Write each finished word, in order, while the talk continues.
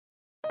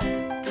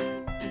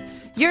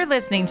You're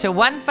listening to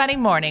One Funny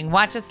Morning.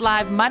 Watch us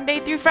live Monday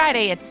through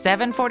Friday at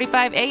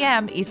 7:45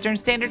 a.m. Eastern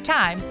Standard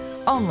Time,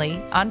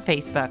 only on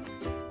Facebook.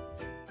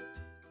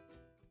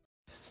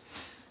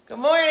 Good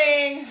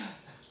morning.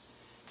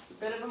 It's a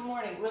bit of a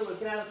morning. Lulu,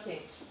 get out of the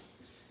cage.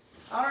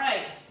 All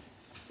right.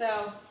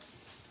 So,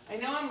 I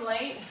know I'm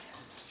late,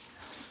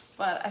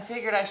 but I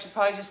figured I should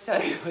probably just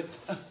tell you what's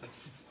up.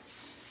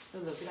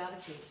 Lulu, get out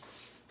of the cage.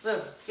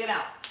 Lulu, get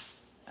out.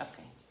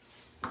 Okay.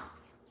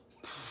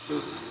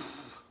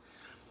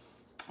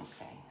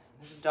 Okay.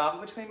 There's a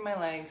dog between my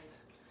legs.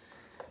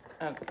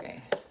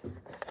 Okay.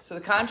 So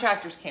the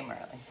contractors came early.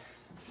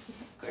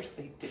 Of course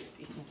they did.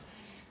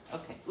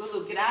 Okay.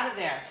 Lulu, get out of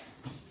there.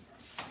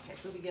 Okay,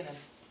 who beginning?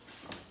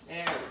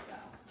 There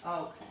we go.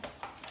 Okay.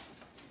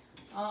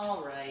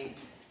 All right.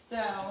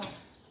 So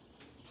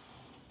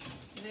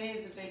today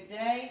is a big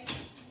day.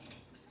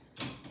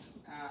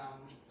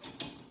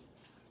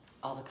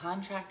 All the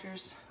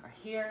contractors are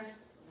here,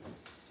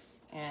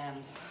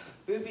 and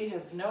Booby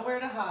has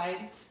nowhere to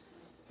hide.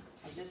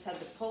 I just had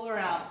to pull her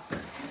out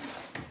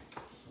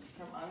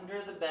from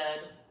under the bed.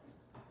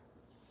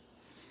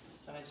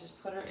 So I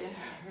just put her in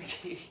her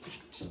cage,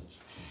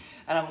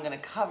 and I'm gonna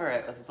cover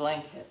it with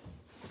blankets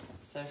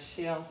so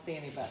she don't see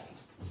anybody.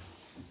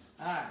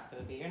 All right,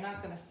 Booby, you're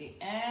not gonna see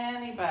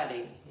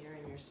anybody. You're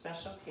in your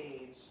special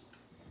cage.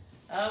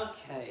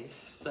 Okay,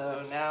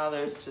 so now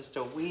there's just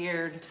a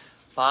weird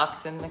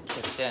box in the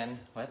kitchen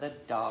with a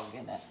dog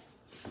in it.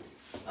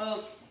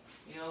 Oh,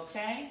 you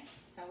okay?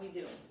 How we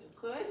doing? You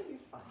good? You're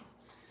fine.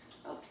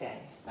 Okay,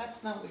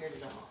 that's not weird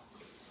at all.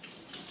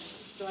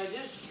 So I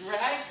just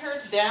dragged her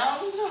down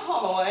the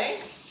hallway.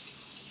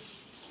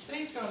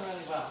 Today's going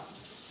really well.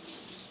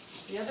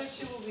 The other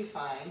two will be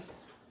fine.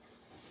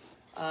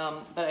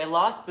 But I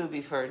lost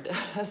Booby for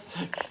a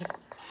second.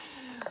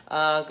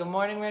 Good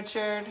morning,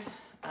 Richard.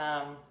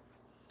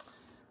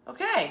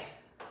 Okay,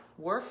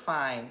 we're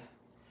fine.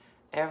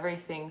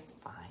 Everything's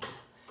fine.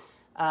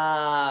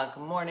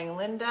 Good morning,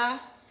 Linda.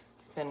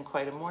 It's been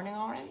quite a morning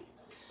already.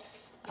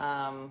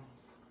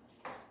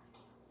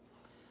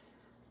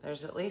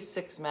 There's at least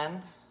 6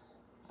 men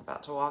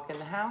about to walk in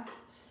the house.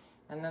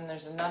 And then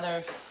there's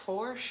another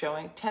 4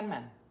 showing 10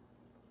 men.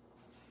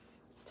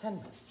 10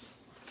 men.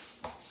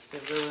 Let's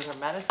give Lulu her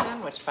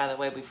medicine, which, by the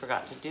way, we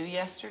forgot to do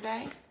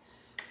yesterday.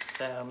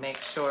 So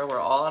make sure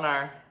we're all on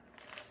our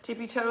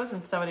tippy toes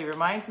and somebody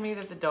reminds me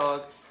that the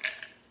dog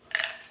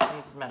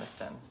needs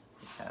medicine,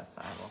 because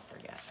I will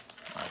forget.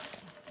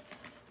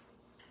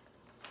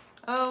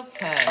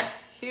 Okay,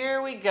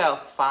 here we go.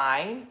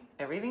 Fine.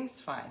 Everything's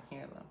fine.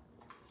 Here, Lou.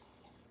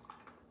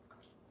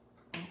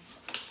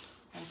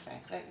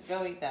 Okay,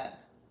 go eat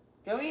that.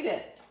 Go eat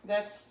it.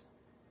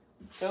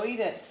 Go eat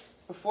it.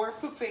 Before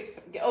poop face,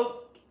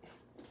 oh.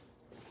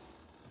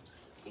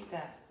 Eat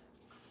that.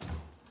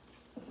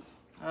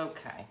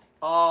 Okay,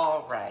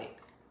 all right.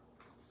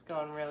 It's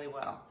going really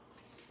well.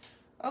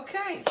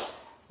 Okay,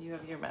 you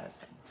have your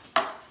medicine.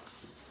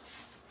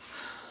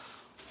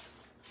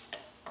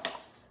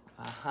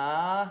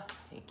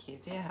 Hey,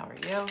 Kezia, how are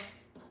you?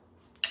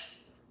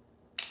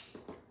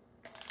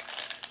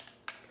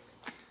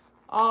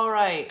 All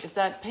right, is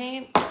that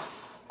paint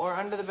or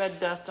under the bed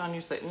dust on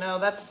your slate? No,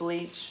 that's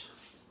bleach.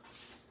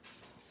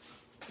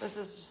 This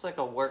is just like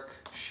a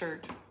work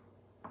shirt.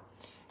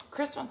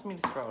 Chris wants me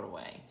to throw it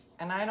away,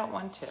 and I don't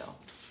want to.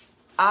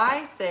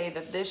 I say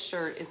that this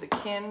shirt is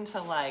akin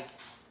to like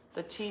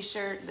the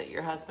t-shirt that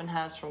your husband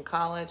has from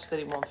college that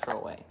he won't throw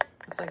away.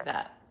 It's like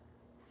that.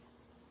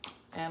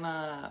 And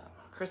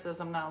Chris says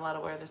I'm not allowed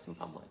to wear this in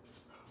public.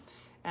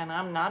 And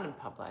I'm not in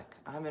public.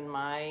 I'm in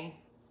my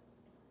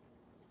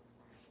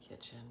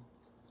kitchen.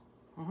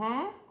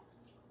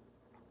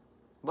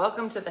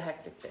 Welcome to the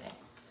hectic day.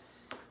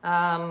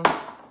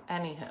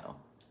 Anywho,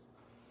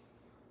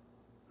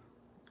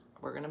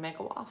 we're gonna make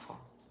a waffle.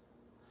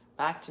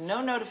 Back to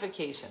no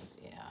notifications.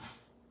 Yeah.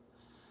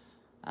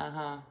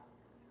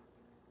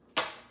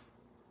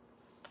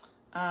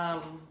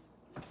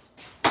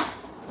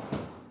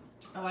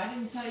 Oh, I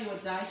didn't tell you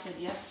what Di said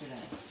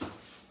yesterday.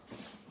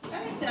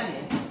 Let me tell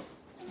you.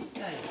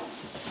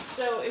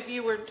 So if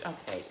you were,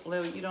 okay,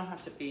 Lou, you don't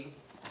have to be.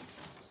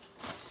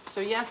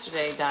 So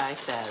yesterday, Di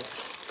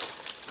says,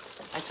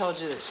 I told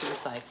you that she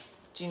was like,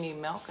 do you need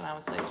milk? And I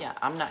was like, yeah,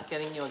 I'm not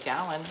getting you a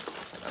gallon. I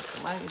said, okay,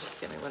 why don't you just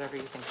get me whatever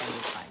you think I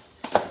need, fine.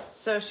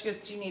 So she goes,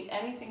 do you need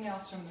anything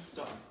else from the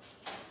store?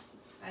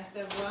 I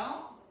said,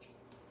 well,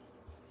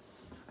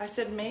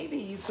 maybe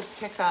you could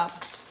pick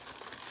up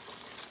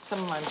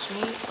some lunch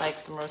meat, like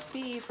some roast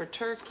beef or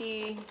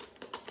turkey.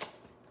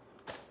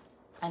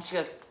 And she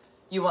goes,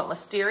 you want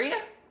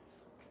listeria?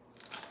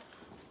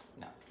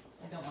 No,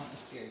 I don't want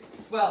listeria.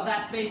 Well,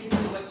 that's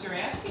basically what you're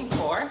asking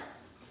for.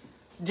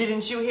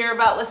 Didn't you hear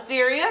about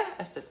listeria?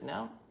 I said,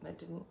 no, I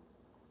didn't.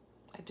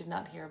 I did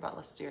not hear about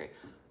listeria.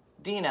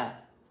 Dina,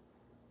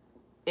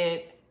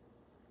 it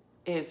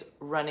is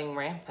running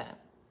rampant.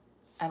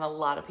 And a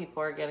lot of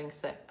people are getting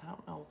sick. I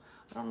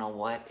don't know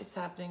what is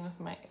happening with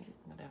my,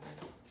 whatever.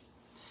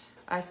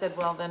 I said,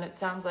 well, then it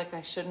sounds like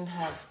I shouldn't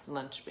have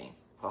lunch meat.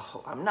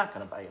 oh, I'm not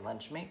going to buy you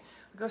lunch meat.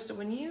 I go, so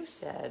when you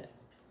said,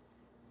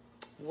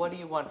 what do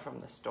you want from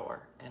the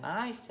store? And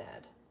I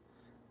said,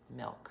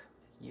 milk.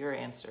 Your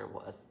answer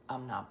was,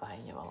 I'm not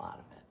buying you a lot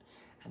of it.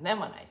 And then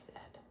when I said,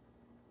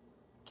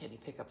 can you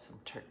pick up some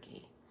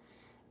turkey?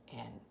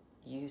 And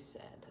you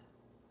said,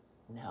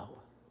 no,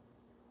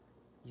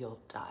 you'll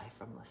die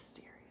from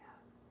listeria.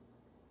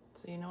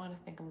 So you know what? I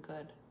think I'm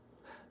good.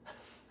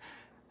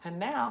 And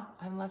now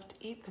I'm left to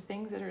eat the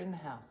things that are in the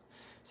house.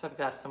 So I've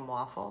got some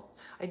waffles.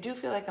 I do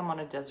feel like I'm on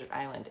a desert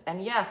island.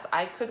 And yes,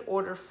 I could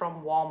order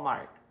from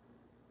Walmart.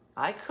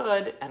 I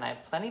could, and I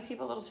have plenty of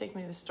people that'll take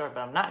me to the store, but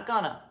I'm not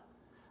gonna.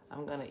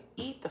 I'm gonna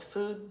eat the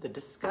food, the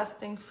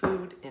disgusting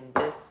food in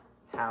this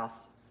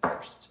house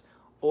first,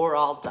 or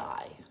I'll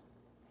die.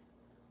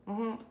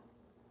 And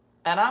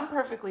I'm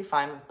perfectly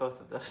fine with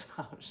both of those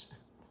options.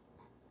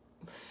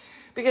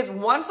 Because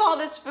once all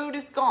this food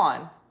is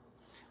gone,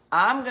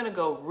 I'm gonna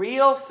go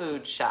real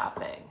food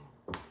shopping.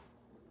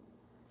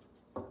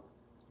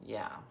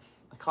 Yeah,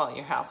 I call it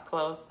your house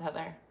clothes,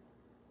 Heather.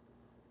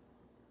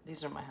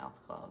 These are my house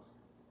clothes.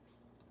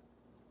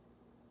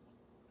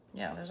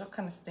 Yeah, there's all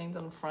kind of stains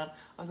on the front.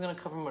 I was gonna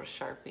cover them with a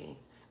Sharpie.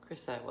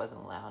 Chris said I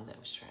wasn't allowed, that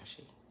was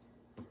trashy.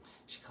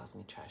 She calls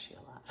me trashy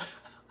a lot.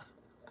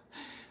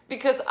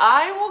 Because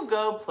I will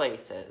go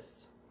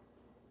places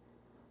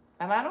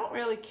and I don't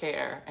really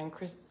care. And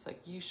Chris is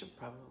like, you should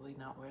probably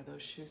not wear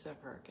those shoes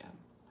ever again.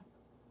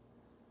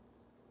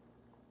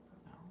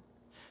 No,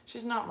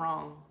 she's not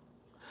wrong.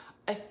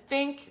 I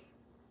think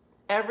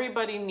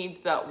everybody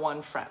needs that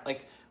one friend.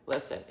 Like,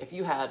 listen, if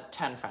you had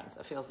 10 friends,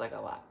 it feels like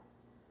a lot.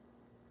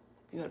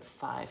 If you had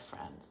 5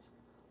 friends,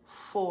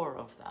 4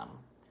 of them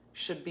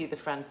should be the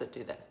friends that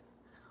do this.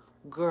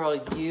 Girl,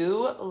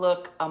 you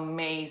look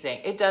amazing.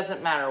 It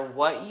doesn't matter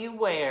what you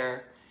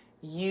wear.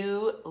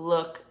 You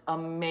look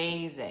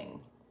amazing.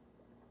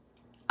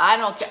 I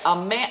don't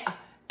care.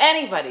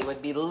 Anybody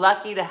would be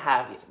lucky to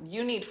have you.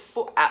 You need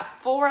 4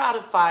 out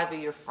of 5 of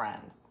your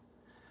friends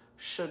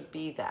should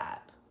be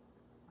that.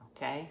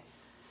 Okay?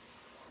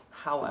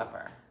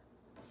 However,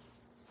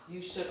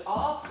 you should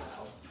also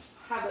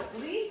have at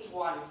least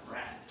one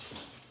friend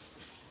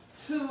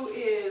who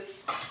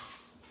is,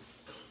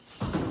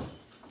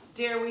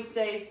 dare we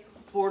say,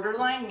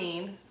 borderline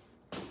mean,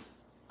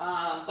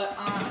 but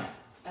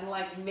honest. And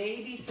like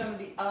maybe some of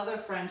the other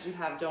friends you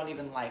have don't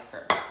even like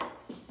her.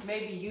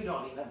 Maybe you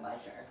don't even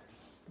like her.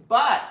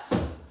 But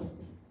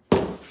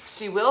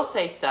she will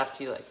say stuff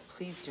to you like,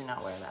 please do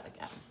not wear that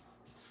again.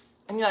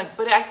 And you're like,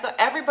 but I thought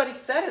everybody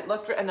said it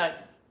looked right. And they're like,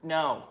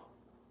 no,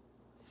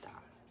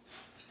 stop.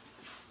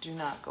 Do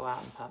not go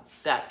out in public.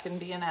 That can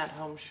be an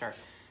at-home shirt.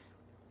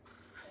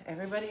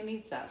 Everybody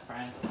needs that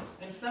friend.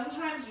 And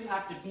sometimes you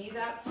have to be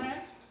that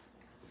friend.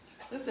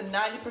 Listen,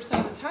 90%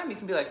 of the time you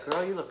can be like,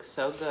 girl, you look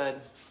so good.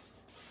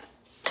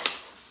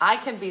 I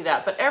can be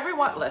that. But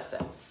everyone, listen,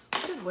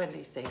 what did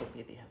Wendy say to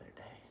me the other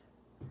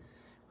day?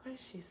 What did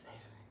she say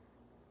to me?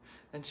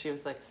 And she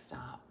was like,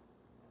 stop.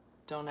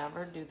 Don't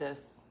ever do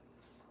this.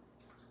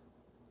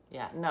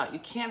 Yeah, no, you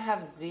can't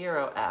have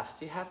 0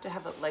 Fs. You have to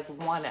have like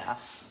 1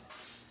 F.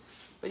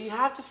 But you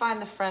have to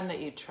find the friend that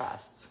you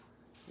trust.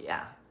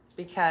 Yeah,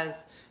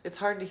 because it's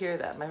hard to hear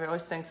that. My mother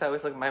always thinks I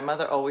was like, my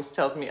mother always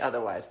tells me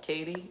otherwise.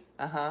 Katie,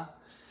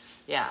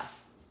 yeah.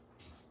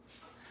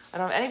 I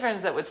don't have any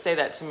friends that would say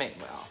that to me.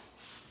 Well,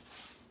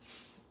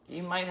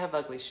 you might have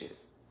ugly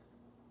shoes.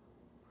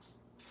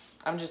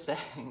 I'm just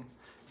saying,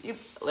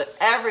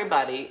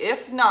 everybody,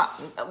 if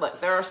not, look,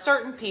 there are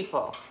certain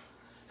people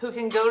who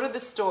can go to the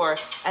store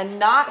and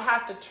not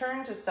have to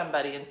turn to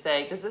somebody and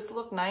say, does this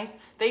look nice?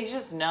 They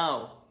just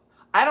know.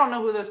 I don't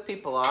know who those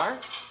people are.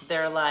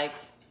 They're like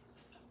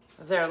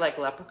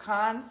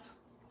leprechauns.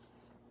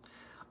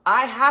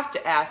 I have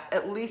to ask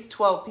at least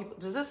 12 people,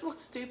 does this look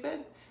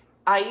stupid?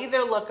 I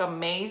either look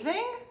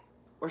amazing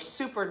or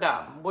super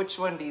dumb. Which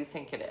one do you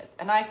think it is?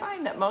 And I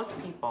find that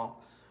most people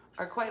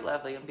are quite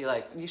lovely and be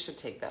like, you should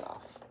take that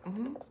off.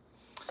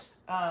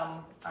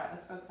 All right,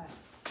 let's go outside.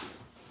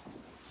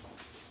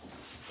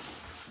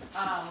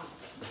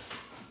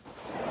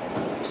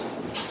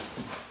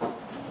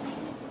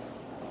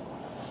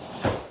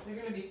 You're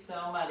gonna be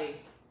so muddy.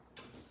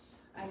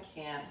 I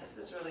can't. This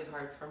is really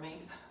hard for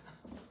me.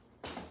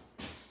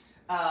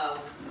 The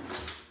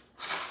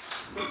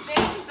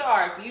chances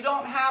are, if you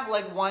don't have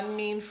like one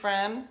mean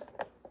friend,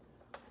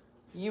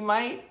 you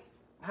might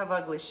have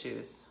ugly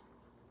shoes.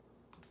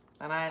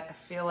 And I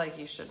feel like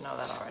you should know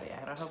that already.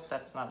 I hope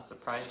that's not a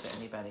surprise to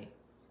anybody.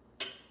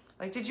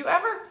 Like, did you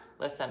ever,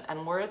 listen,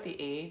 and we're at the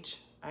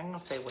age, I'm gonna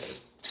say wait.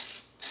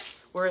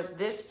 We're at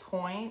this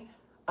point,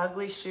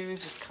 ugly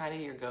shoes is kind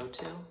of your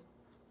go-to.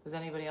 Is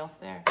anybody else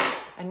there?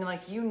 And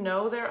like, you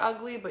know they're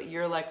ugly, but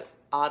you're like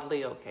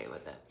oddly okay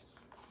with it.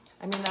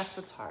 I mean, that's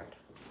what's hard.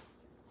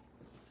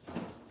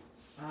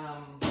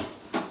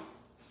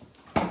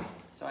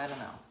 So I don't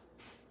know.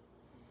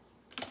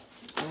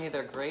 I'm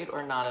either great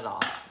or not at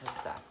all.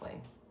 Exactly.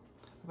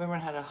 Everyone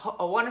had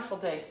a wonderful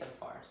day so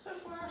far. So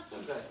far, so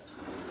good.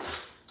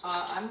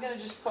 I'm gonna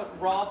just put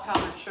raw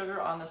powdered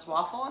sugar on this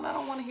waffle, and I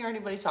don't want to hear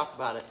anybody talk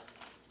about it.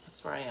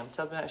 That's where I am.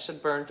 Tells me I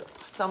should burn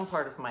some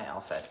part of my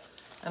outfit.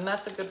 And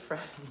that's a good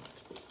friend.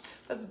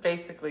 That's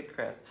basically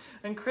Chris.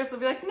 And Chris will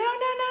be like, no, no,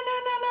 no, no,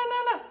 no, no,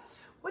 no, no.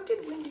 What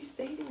did Wendy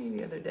say to me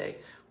the other day?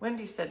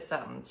 Wendy said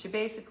something. She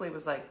basically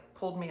was like,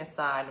 pulled me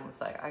aside and was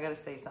like, I got to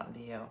say something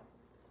to you.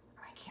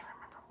 I can't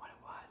remember what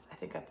it was. I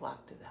think I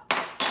blocked it out.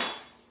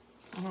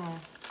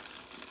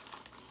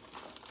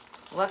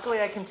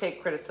 Luckily, I can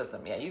take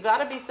criticism. Yeah, you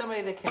got to be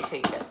somebody that can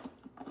take it.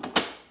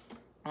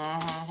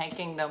 Hey,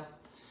 Kingdom.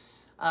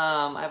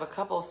 I have a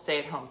couple of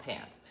stay-at-home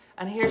pants.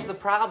 And here's the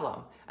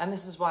problem. And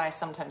this is why I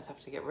sometimes have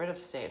to get rid of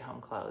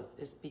stay-at-home clothes,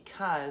 is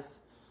because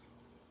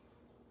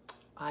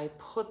I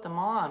put them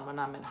on when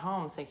I'm at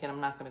home thinking I'm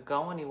not going to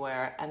go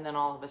anywhere. And then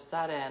all of a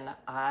sudden,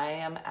 I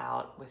am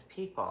out with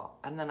people.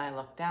 And then I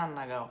look down and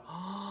I go,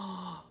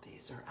 oh,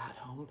 these are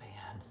at-home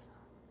pants.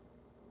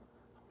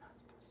 I'm not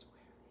supposed to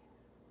wear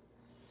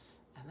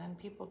these. And then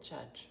people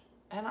judge.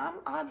 And I'm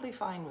oddly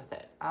fine with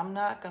it. I'm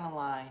not going to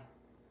lie.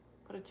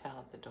 Put a towel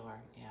at the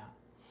door. Yeah.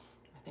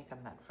 I think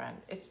I'm that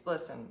friend.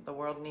 Listen, the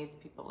world needs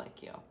people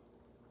like you.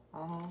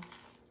 I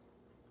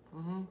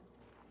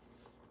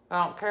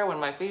don't care when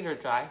my feet are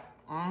dry.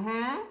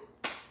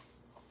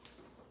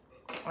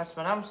 That's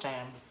what I'm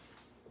saying.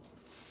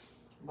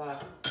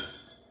 But,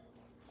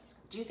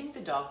 do you think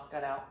the dogs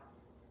got out?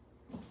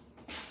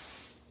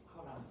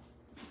 Hold on.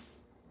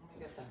 Let me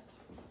get this.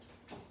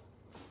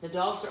 The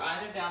dogs are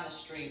either down the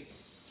street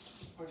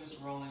or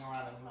just rolling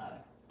around in the mud.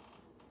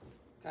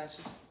 Guys,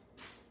 just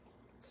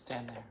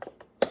stand there.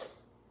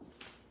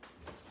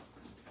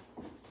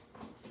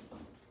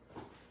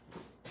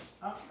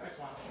 Oh, there's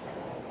one.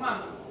 Come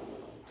on.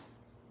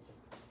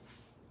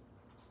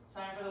 It's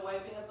time for the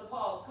wiping of the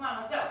paws. Come on,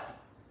 let's go.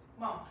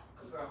 Come on.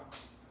 Good girl.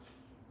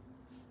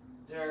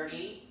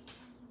 Dirty.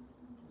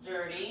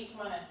 Dirty.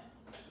 Come on in.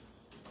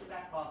 Sit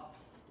back, boss.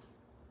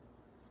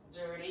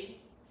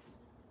 Dirty.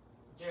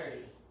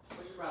 Dirty.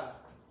 Where's your brother?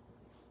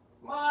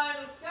 Come on,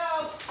 let's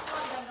go. Come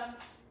on, Dum Dum.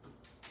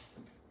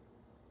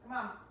 Come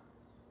on.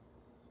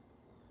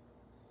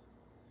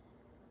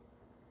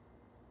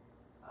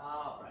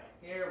 All right,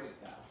 here we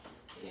go.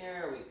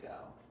 Here we go.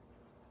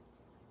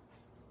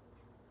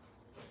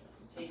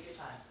 Listen, take your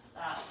time.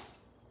 Stop.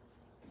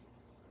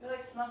 You're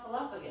like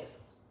Snuffleupagus.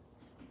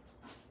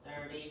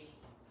 Dirty.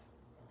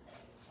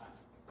 Okay, it's fine.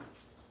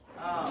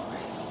 All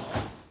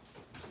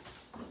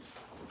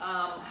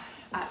right.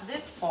 At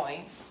this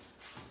point,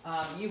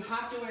 you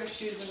have to wear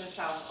shoes in this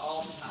house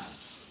all the time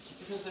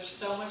because there's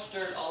so much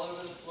dirt all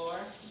over the floor.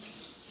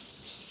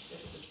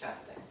 It's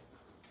disgusting.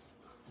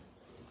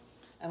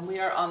 And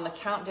we are on the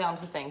countdown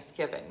to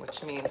Thanksgiving,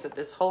 which means that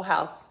this whole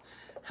house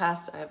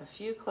has to, I have a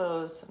few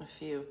clothes and a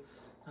few,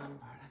 I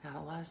got a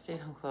lot of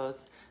stay-at-home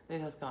clothes. I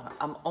think that's going on.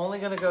 I'm only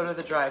going to go to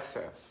the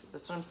drive-thru.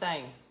 That's what I'm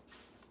saying.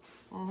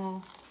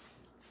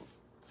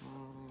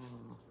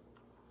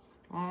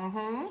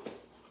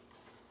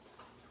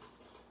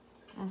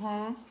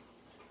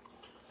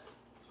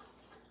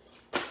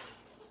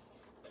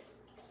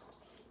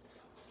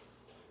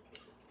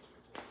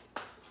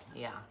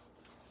 Yeah.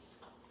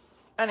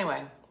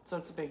 Anyway. So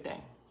it's a big day.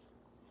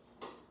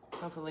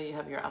 Hopefully you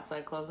have your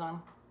outside clothes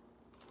on.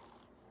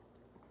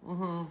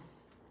 I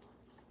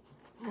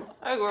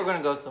think we're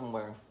gonna go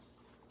somewhere.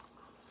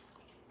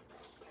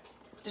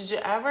 Did you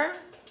ever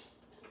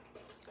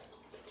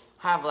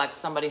have like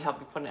somebody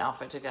help you put an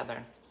outfit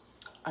together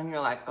and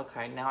you're like,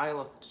 okay, now I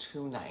look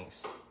too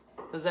nice?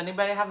 Does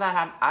anybody have that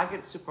happen? I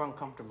get super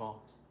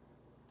uncomfortable.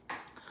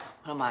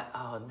 I'm like,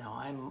 oh no,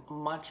 I'm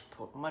much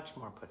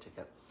more put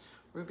together.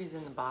 Ruby's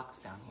in the box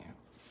down here.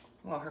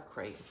 Well, her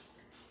crate.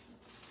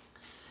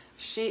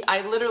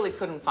 I literally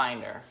couldn't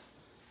find her.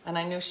 And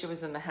I knew she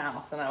was in the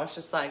house. And I was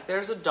just like,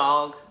 there's a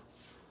dog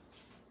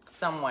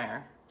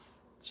somewhere.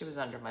 She was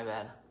under my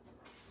bed.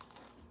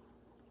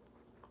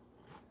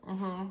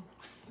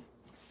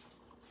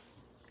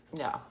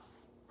 Yeah.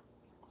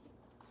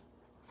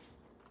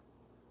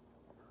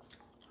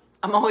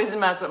 I'm always a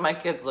mess, but my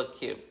kids look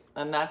cute.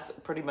 And that's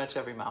pretty much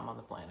every mom on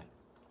the planet.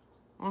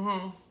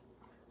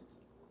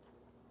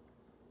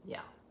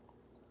 Yeah.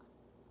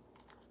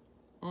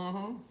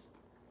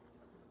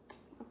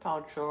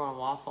 Powdered sugar and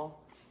waffle.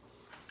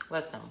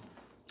 Listen,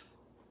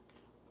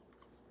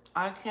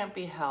 I can't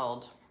be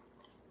held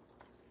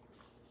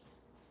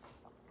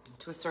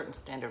to a certain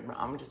standard when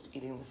I'm just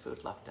eating the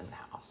food left in the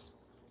house.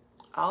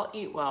 I'll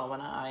eat well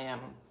when I am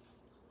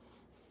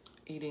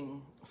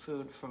eating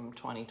food from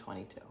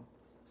 2022.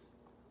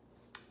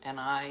 And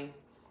I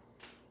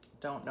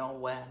don't know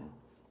when,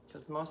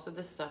 because most of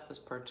this stuff was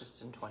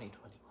purchased in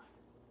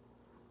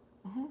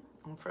 2021.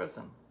 I'm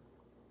frozen.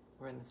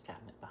 We're in this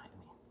cabinet behind me.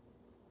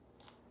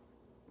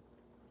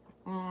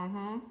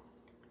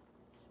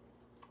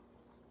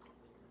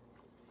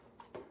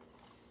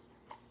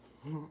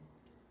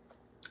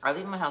 I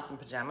leave my house in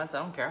pajamas. I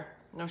don't care.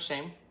 No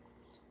shame.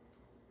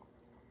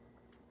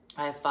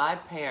 I have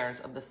 5 pairs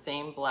of the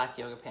same black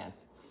yoga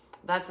pants.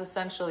 That's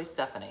essentially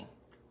Stephanie.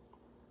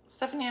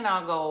 Stephanie and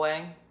I'll go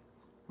away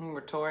when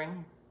we're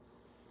touring.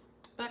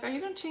 Like, are you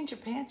going to change your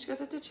pants? She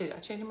goes, I did change. I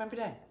change them every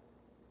day.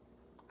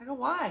 I go,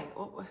 why?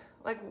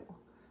 Like,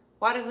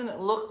 why doesn't it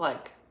look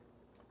like?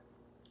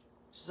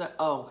 She's like,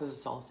 oh, because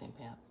it's all the same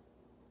pants.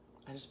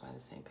 I just buy the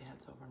same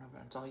pants over and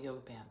over. It's all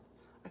yoga pants.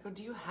 I go,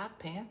 do you have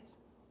pants?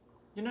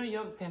 You know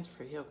yoga pants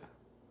for yoga.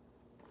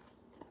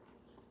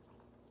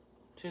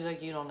 She's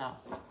like, you don't know.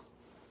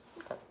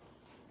 Okay.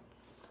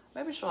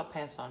 Maybe she'll have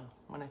pants on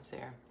when it's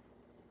there.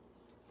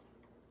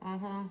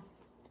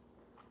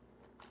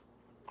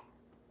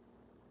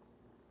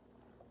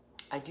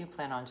 I do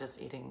plan on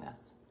just eating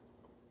this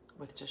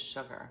with just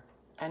sugar.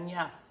 And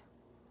yes,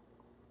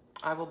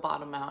 I will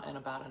bottom out in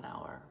about an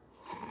hour.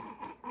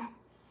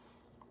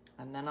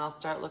 And then I'll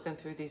start looking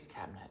through these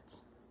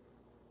cabinets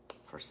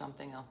for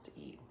something else to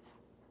eat.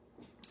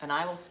 And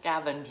I will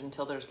scavenge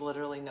until there's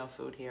literally no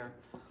food here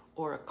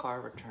or a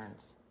car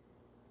returns.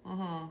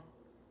 Good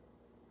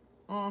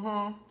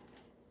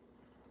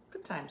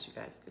times, you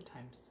guys, good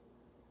times.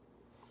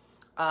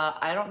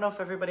 I don't know if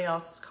everybody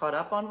else is caught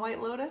up on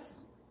White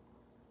Lotus,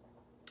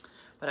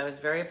 but I was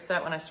very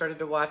upset when I started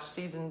to watch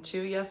season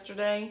 2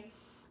 yesterday,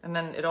 and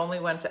then it only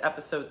went to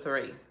episode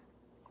 3.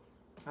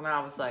 And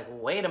I was like,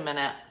 wait a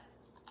minute.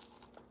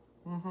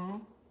 There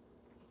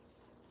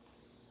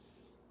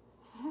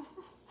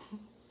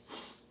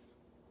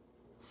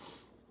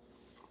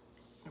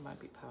might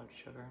be powdered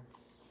sugar.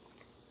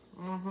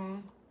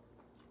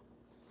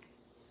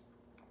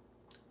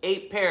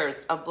 8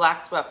 pairs of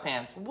black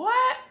sweatpants.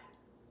 What?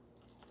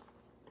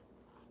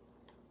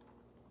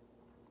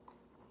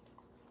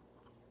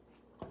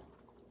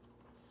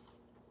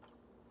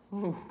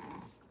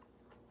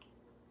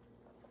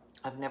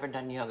 I've never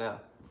done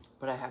yoga,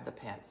 but I have the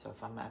pants, so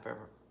if I'm ever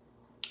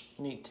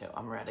need to,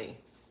 I'm ready.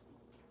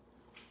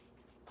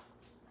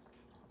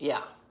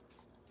 Yeah.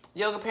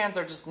 Yoga pants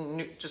are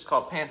just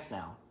called pants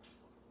now.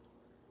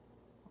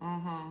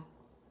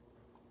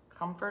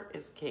 Comfort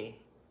is key.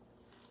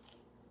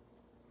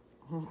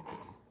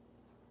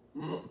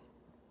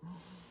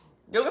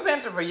 Yoga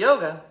pants are for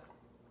yoga.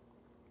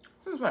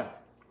 This is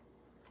what.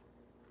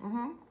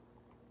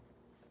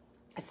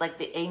 It's like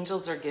the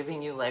angels are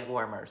giving you leg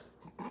warmers.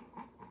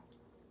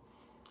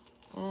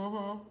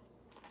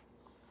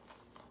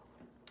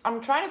 I'm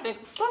trying to think.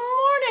 Good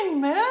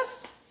morning,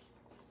 Miss.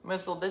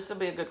 Missile, this will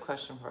be a good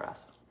question for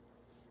us.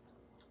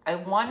 I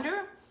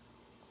wonder,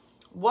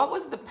 what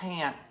was the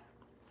pant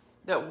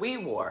that we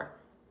wore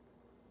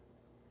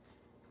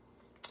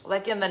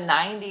like in the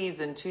 90s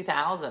and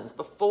 2000s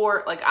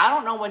before, like, I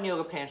don't know when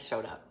yoga pants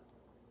showed up,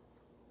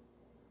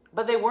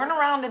 but they weren't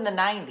around in the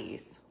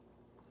 90s.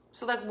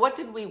 So like, what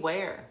did we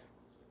wear?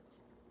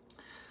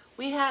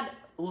 We had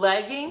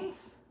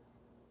leggings,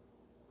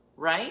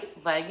 right?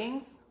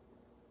 Leggings.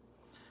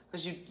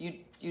 Because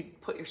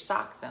you'd put your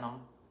socks in them.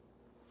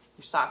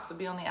 Your socks would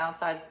be on the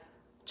outside.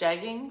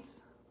 Jeggings.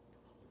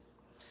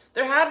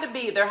 There had to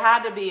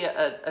be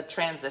a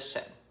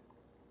transition.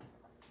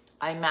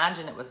 I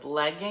imagine it was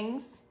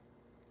leggings,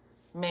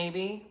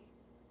 maybe.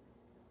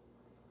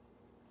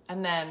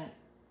 And then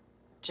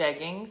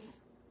jeggings.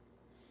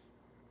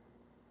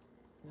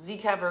 Z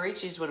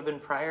Cavaricis would have been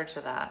prior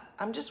to that.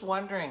 I'm just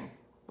wondering,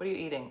 what are you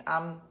eating?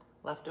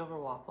 Leftover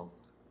waffles.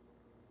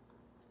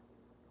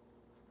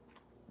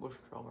 With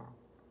sugar.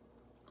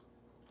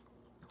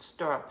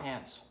 Stir up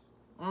pants.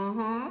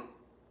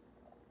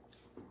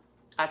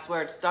 That's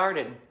where it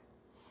started.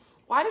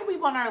 Why did we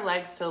want our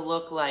legs to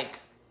look like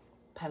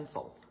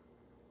pencils?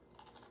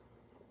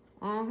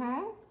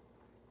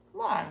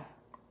 Why?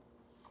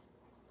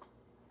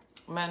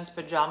 Men's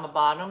pajama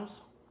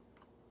bottoms.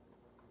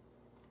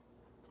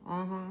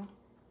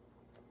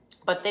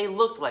 But they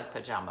looked like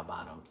pajama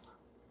bottoms.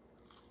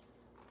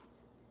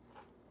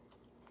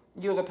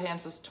 Yoga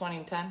pants was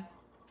 2010.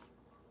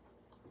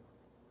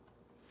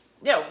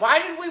 Yeah, why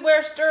did we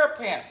wear stirrup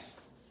pants?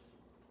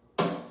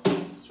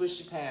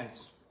 Swishy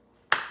pants.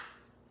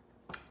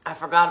 I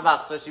forgot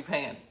about swishy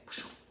pants.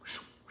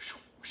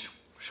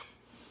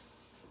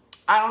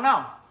 I don't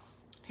know.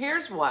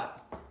 Here's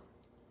what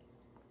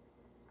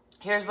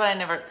I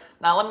never,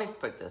 now let me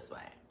put it this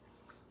way.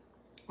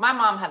 My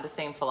mom had the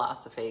same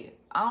philosophy.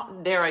 I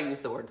don't dare I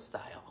use the word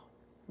style.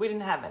 We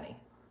didn't have any,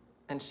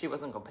 and she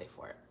wasn't gonna pay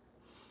for it.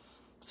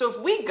 So if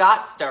we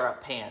got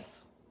stirrup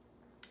pants,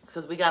 it's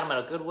because we got them at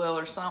a Goodwill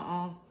or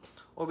something,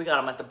 or we got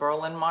them at the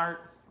Berlin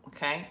Mart,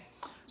 okay?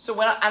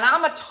 So and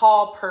I'm a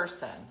tall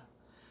person.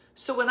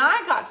 So when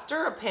I got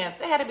stirrup pants,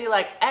 they had to be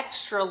like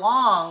extra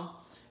long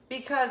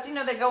because, you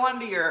know, they go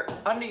under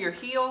your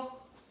heel.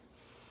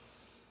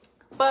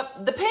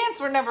 But the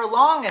pants were never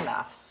long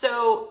enough.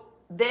 So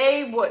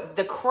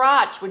the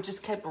crotch would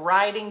just keep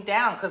riding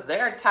down because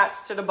they're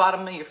attached to the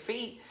bottom of your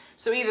feet.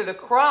 So either the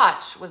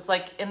crotch was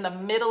like in the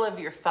middle of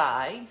your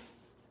thigh,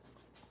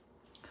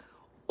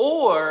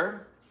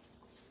 or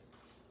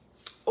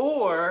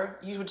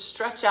you would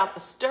stretch out the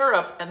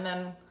stirrup and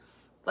then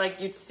like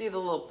you'd see the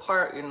little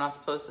part you're not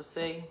supposed to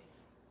see.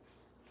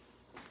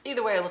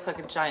 Either way, I look like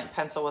a giant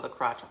pencil with a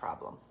crotch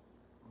problem.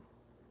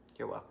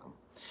 You're welcome.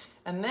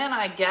 And then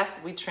I guess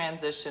we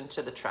transitioned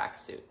to the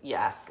tracksuit.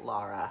 Yes,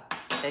 Laura,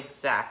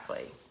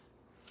 exactly.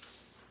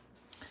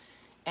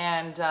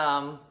 And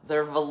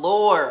they're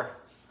velour.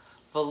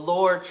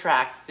 Velour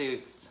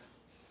tracksuits.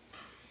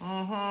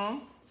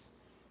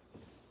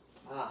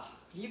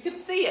 You can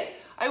see it.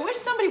 I wish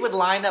somebody would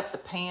line up the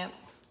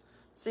pants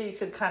so you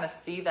could kind of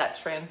see that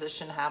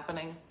transition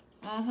happening.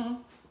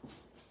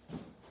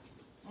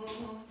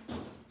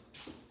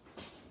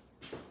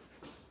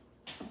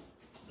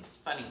 It's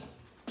funny.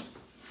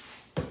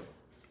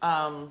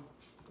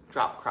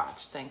 Drop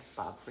crotch. Thanks,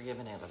 Bob, for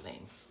giving it a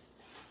name.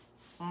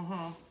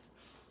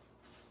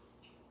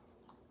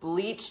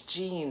 Bleach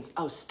jeans.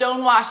 Oh,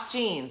 stonewashed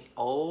jeans.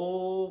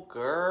 Oh,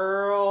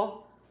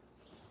 girl.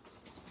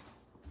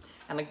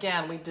 And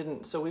again, we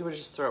would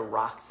just throw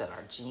rocks at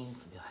our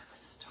jeans and be like,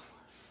 this is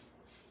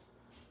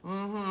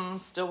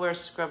stonewashed. Still wear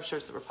scrub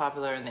shirts that were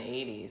popular in the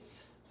 80s.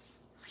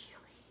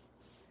 Really?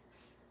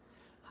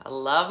 I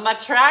love my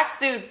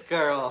tracksuits,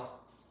 girl.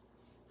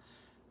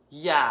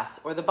 Yes,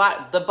 or the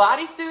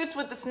bodysuits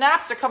with the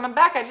snaps are coming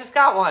back. I just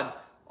got one.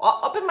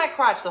 Up in my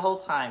crotch the whole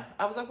time.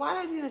 I was like, why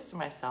did I do this to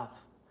myself?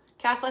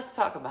 Kath, let's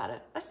talk about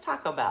it. Let's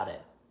talk about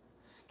it.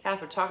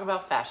 Kath, we're talking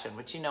about fashion,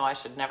 which you know I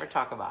should never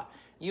talk about.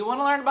 You want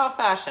to learn about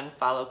fashion,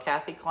 follow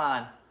Kathy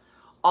Klein,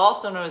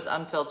 also known as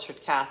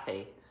Unfiltered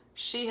Kathy.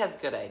 She has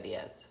good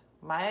ideas.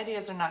 My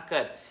ideas are not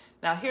good.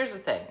 Now, here's the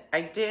thing.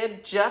 I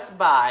did just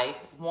buy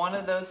one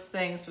of those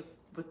things with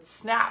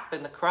snap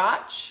in the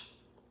crotch.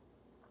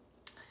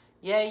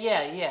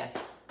 Yeah.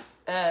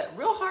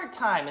 Real hard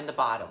time in the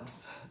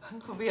bottoms.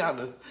 I'll be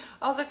honest.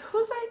 I was like,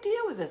 whose idea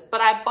was this?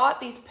 But I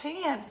bought these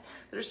pants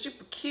that are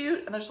super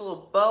cute and there's a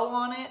little bow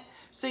on it.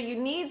 So you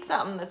need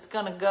something that's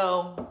gonna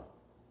go,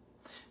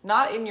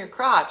 not in your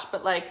crotch,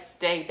 but like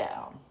stay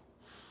down.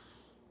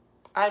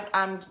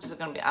 I'm just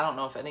gonna be, I don't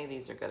know if any of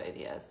these are good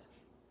ideas.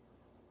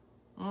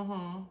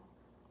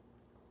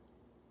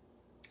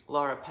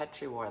 Laura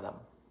Petrie wore them.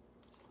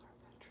 Laura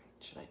Petrie,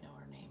 should I know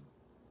her name?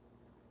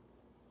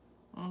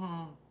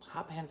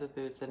 Hot pants with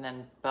boots and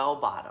then bell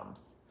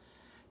bottoms.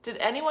 Did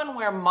anyone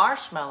wear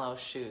marshmallow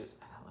shoes?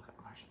 I gotta look at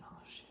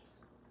marshmallow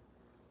shoes.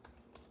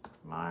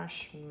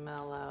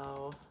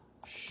 Marshmallow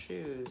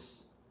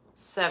shoes.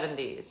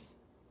 70s.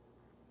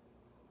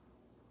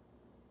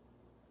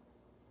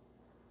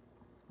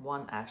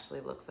 One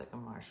actually looks like a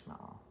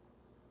marshmallow.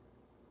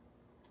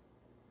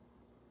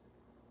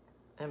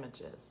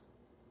 Images.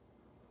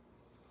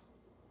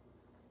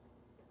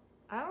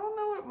 I don't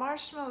know what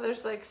marshmallow,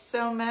 there's like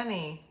so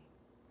many.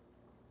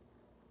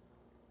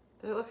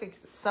 They look like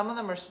some of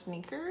them are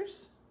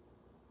sneakers.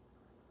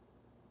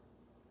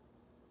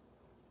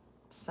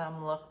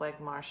 Some look like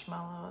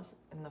marshmallows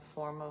in the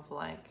form of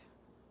like,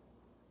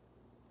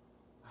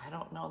 I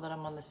don't know that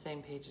I'm on the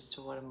same page as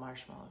to what a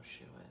marshmallow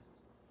shoe is.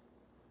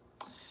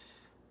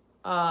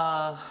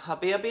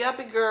 Uppy,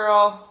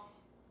 girl.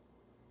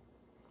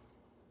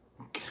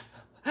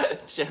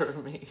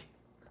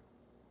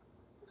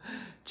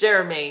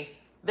 Jeremy,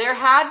 there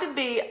had to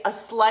be a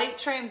slight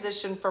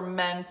transition for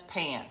men's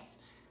pants.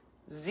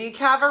 Z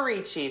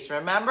Cavariccis,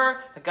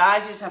 remember? The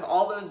guys used to have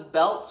all those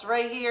belts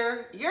right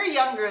here. You're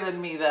younger than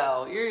me,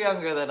 though. You're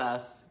younger than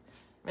us.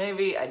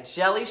 Maybe a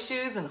jelly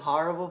shoes and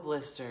horrible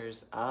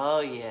blisters. Oh,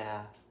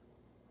 yeah.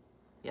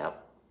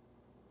 Yep.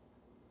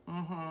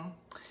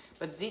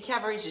 But Z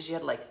Cavariccis, you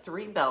had like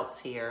 3 belts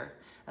here,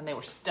 and they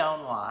were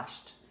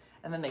stonewashed.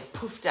 And then they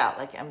poofed out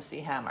like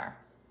MC Hammer.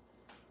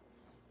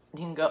 And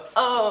you can go,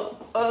 oh.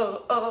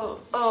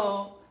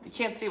 You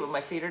can't see what my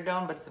feet are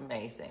doing, but it's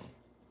amazing.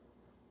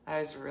 That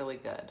was really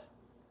good.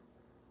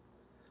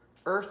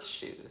 Earth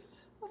shoes.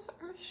 What's an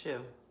earth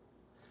shoe?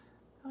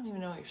 I don't even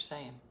know what you're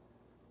saying.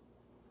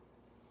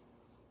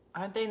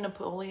 Aren't they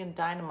Napoleon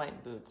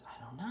Dynamite boots? I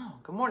don't know.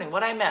 Good morning.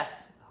 What'd I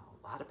miss? Oh,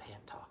 a lot of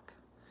pant talk.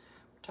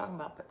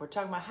 We're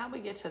talking about how we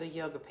get to the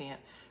yoga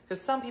pant. Because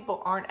some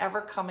people aren't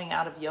ever coming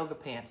out of yoga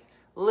pants.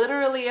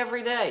 Literally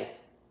every day.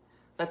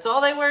 That's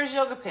all they wear is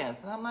yoga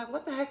pants. And I'm like,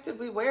 what the heck did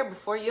we wear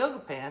before yoga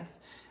pants?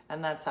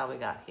 And that's how we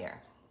got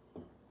here.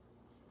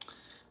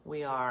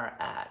 We are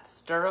at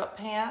stirrup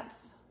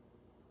pants,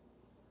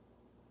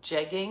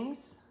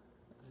 jeggings,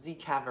 Z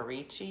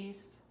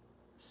Cavariccis,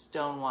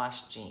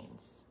 stonewashed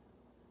jeans.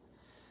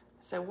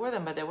 So I wore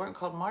them, but they weren't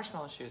called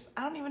marshmallow shoes.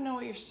 I don't even know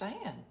what you're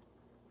saying.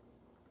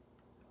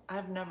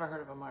 I've never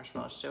heard of a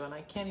marshmallow shoe, and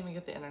I can't even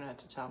get the internet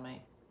to tell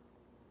me.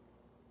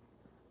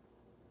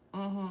 I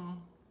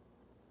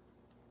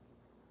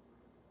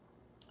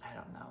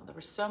don't know. There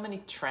were so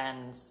many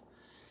trends.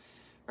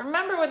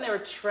 Remember when there were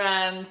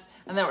trends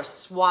and there were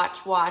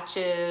Swatch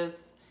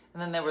watches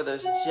and then there were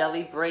those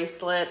jelly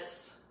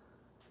bracelets,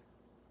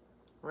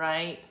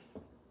 right?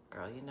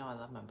 Girl, you know I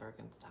love my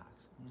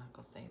Birkenstocks. I'm not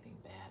gonna say anything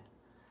bad.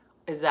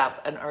 Is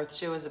that an earth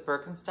shoe as a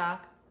Birkenstock?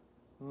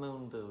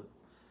 Moon boot.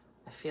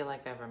 I feel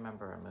like I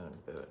remember a moon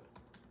boot.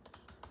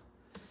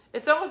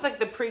 It's almost like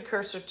the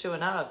precursor to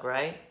an UGG,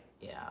 right?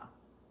 Yeah.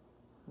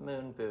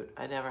 Moon boot.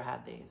 I never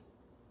had these.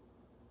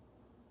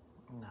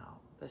 No,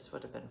 this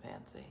would have been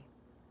fancy.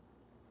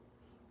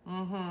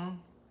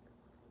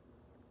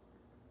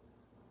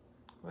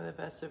 We're the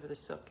best over the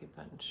silky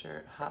button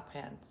shirt, hot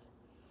pants.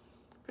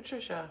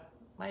 Patricia,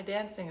 my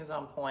dancing is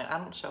on point. I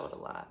don't show it a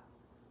lot.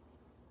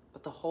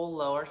 But the whole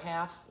lower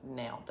half,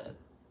 nailed it.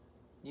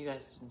 You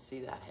guys didn't see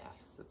that half,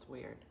 so it's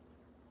weird.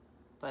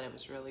 But it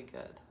was really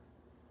good.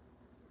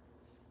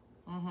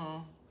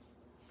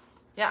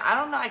 Yeah, I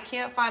don't know. I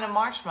can't find a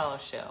marshmallow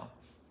show.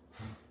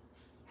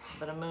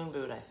 But a moon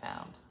boot I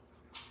found.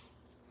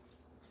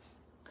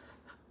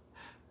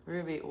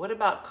 Ruby, what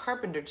about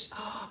carpenter jeans?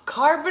 Oh,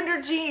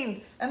 carpenter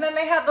jeans! And then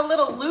they had the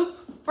little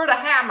loop for the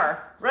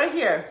hammer right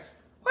here.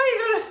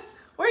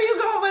 Where are you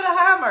going with a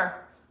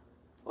hammer?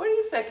 What are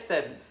you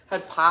fixing?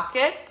 Had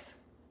pockets?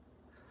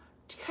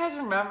 Do you guys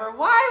remember?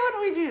 Why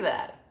would we do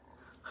that?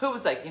 Who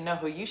was like, you know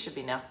who you should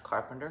be now?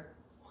 Carpenter.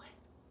 What?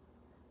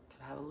 Could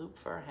I have a loop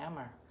for a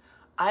hammer?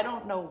 I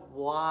don't know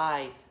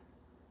why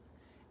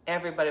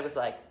everybody was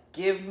like,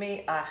 give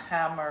me a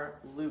hammer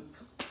loop.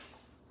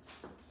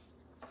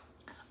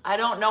 I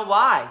don't know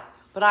why,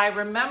 but I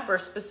remember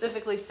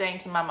specifically saying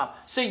to my mom,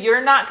 so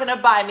you're not gonna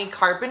buy me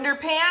carpenter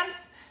pants?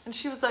 And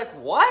she was like,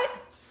 what?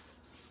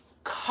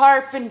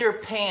 Carpenter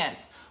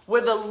pants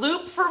with a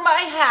loop for my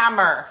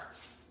hammer.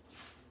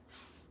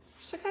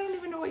 She's like, I don't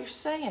even know what you're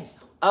saying.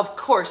 Of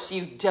course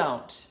you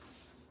don't.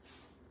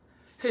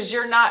 Because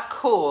you're not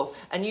cool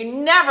and you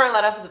never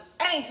let us have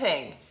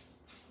anything.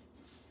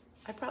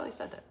 I probably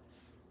said that.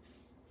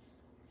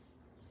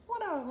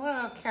 What am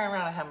I carrying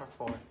around a hammer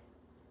for?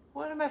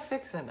 What am I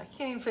fixing? I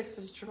can't even fix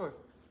this drawer.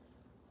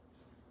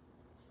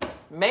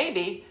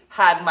 Maybe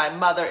had my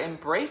mother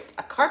embraced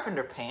a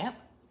carpenter pant,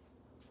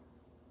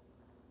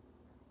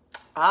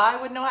 I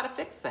would know how to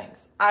fix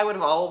things. I would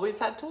have always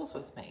had tools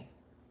with me.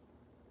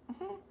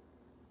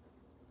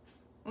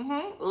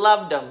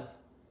 Loved them.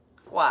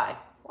 Why?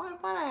 Why'd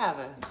I have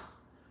it?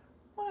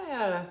 What I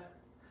gotta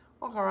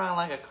walk around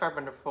like a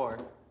carpenter for?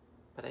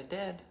 But I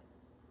did.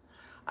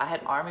 I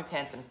had army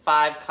pants in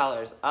 5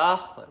 colors.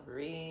 Oh,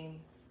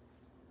 green.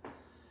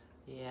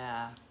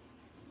 Yeah.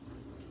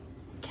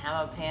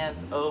 Camo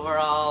pants,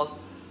 overalls.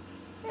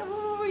 Yeah,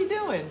 what were we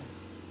doing?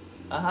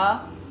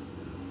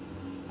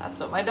 That's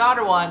what my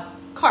daughter wants.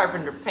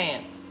 Carpenter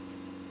pants.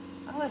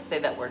 I'm gonna say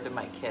that word to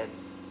my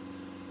kids.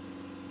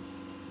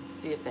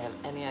 See if they have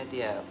any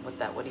idea what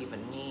that would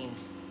even mean.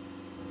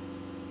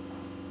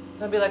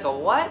 They'll be like, a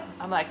what?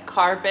 I'm like,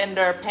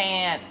 carpenter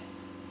pants.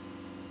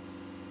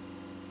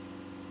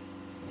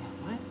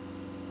 Yeah, what?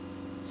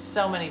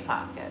 So many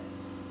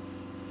pockets.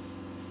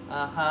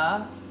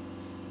 A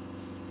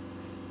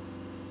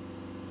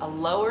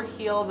lower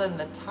heel than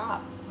the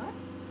top. What?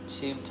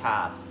 Tube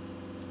tops.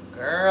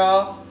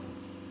 Girl.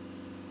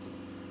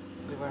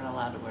 We weren't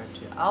allowed to wear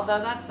tube. Although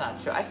that's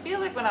not true. I feel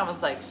like when I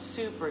was like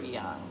super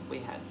young, we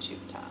had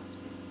tube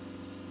tops.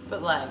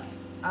 But like,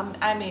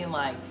 I mean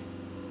like,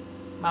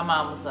 my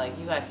mom was like,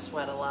 you guys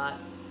sweat a lot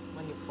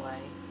when you play.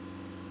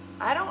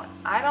 I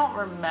don't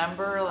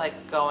remember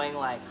like going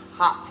like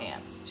hot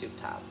pants, tube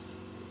tops.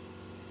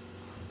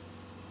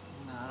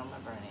 No, I don't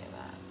remember any of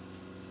that.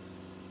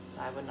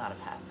 I would not have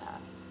had that.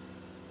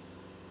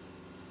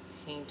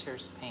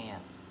 Painter's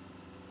pants.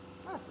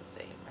 That's the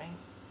same, right?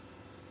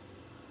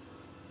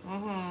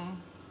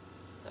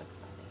 So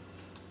funny.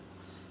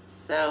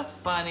 So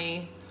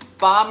funny.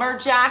 Bomber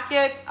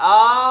jackets.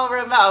 Oh,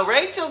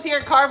 Rachel's here.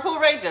 Carpool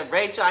Rachel.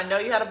 Rachel, I know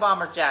you had a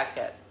bomber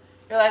jacket.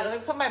 You're like, let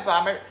me put my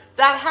bomber.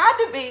 That had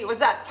to be, was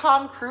that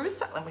Tom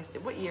Cruise? Let me see.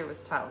 What year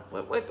was Tom?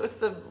 What's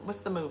the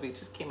movie? It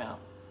just came out.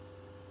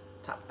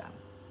 Top Gun.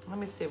 Let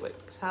me see what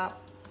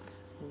Top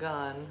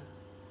Gun.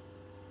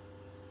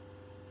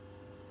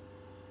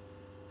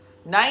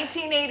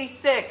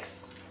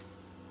 1986.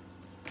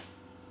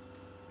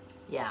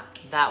 Yeah,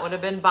 that would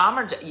have been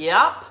bomber.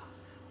 Yep.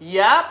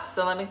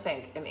 So let me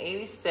think. In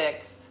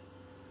 86,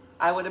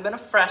 I would have been a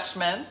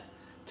freshman.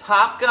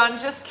 Top Gun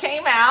just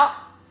came out,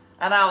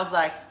 and I was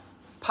like,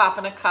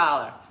 popping a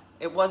collar.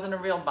 It wasn't a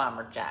real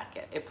bomber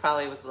jacket. It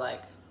probably was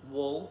like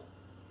wool,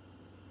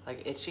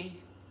 like itchy.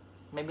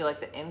 Maybe like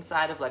the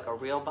inside of like a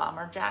real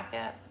bomber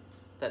jacket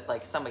that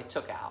like somebody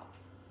took out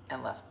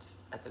and left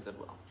at the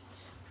Goodwill.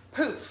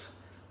 Poof,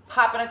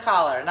 popping a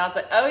collar. And I was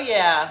like, oh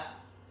yeah.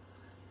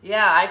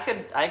 Yeah,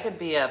 I could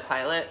be a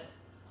pilot,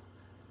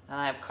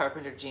 and I have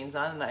carpenter jeans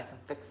on, and I can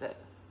fix it.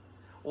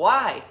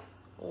 Why?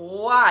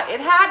 It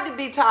had to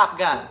be Top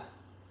Gun,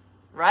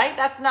 right?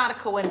 That's not a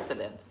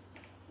coincidence.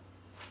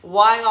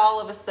 Why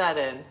all of a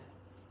sudden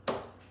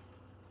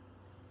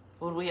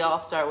would we all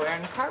start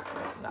wearing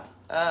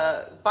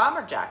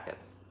bomber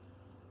jackets?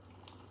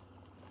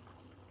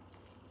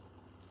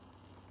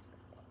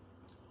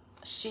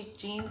 Chic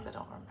jeans, I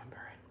don't remember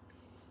it.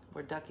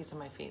 Wear duckies on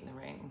my feet in the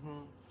rain.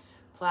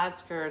 Plaid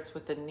skirts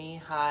with the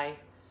knee-high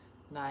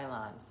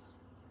nylons.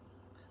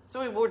 That's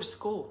what we wore to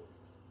school.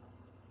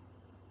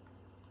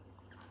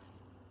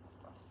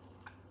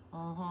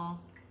 I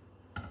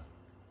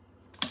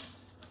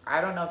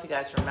don't know if you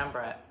guys remember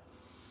it,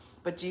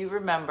 but do you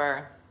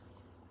remember?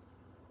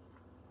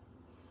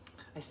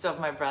 I still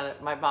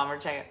have my bomber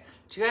jacket.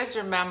 Do you guys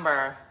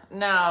remember?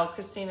 No,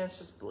 Christina, it's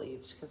just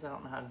bleached because I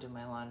don't know how to do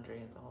my laundry.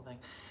 It's the whole thing.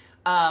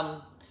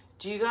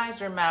 Do you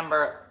guys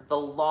remember the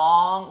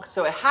long,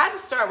 so it had to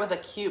start with a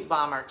cute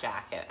bomber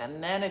jacket,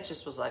 and then it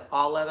just was like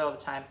all leather all the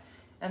time.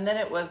 And then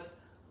it was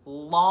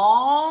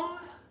long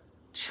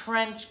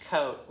trench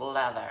coat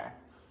leather,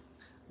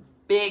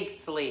 big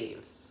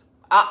sleeves.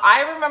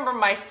 I remember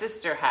my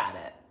sister had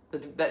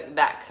it,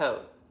 that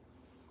coat.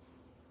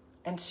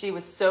 And she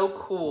was so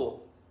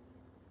cool.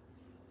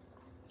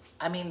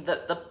 I mean,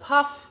 the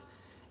puff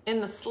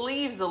in the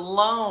sleeves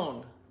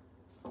alone,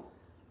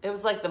 it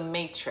was like the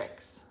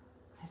Matrix.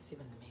 Let's see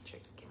when the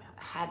Matrix came out.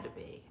 It had to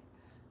be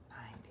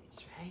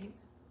 90s, right?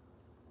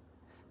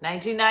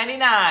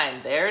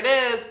 1999, there it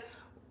is.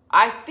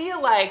 I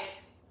feel like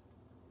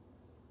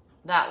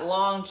that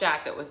long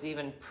jacket was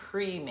even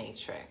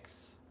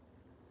pre-Matrix.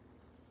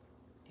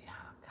 Yeah,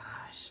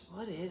 gosh,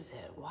 what is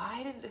it?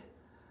 Why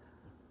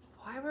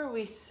were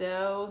we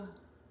so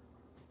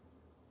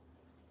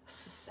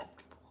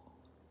susceptible?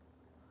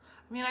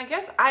 I mean, I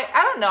guess, I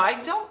don't know.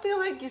 I don't feel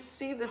like you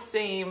see the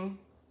same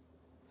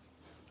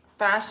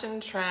fashion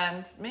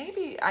trends.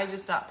 Maybe I'm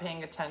just not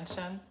paying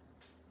attention.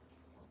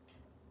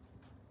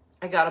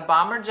 I got a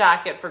bomber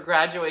jacket for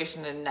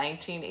graduation in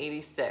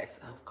 1986.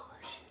 Of course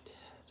you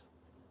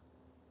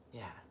did.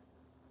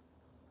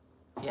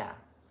 Yeah. Yeah.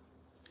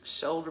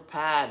 Shoulder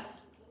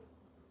pads.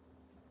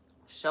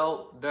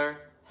 Shoulder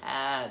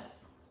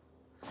pads.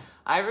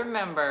 I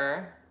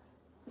remember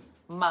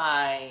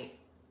my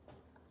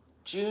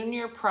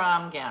junior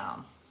prom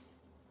gown.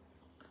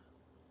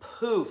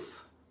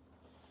 Poof.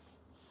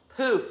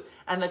 Poof.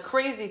 And the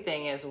crazy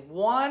thing is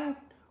one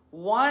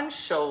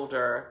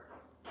shoulder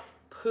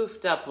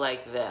poofed up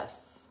like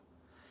this.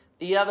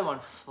 The other one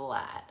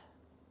flat.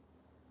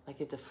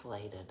 Like it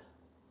deflated.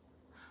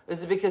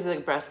 Is it because of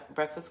the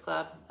Breakfast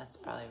Club? That's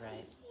probably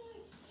right.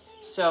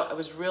 So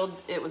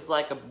it was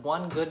like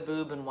one good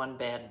boob and one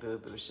bad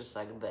boob. It was just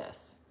like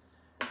this.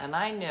 And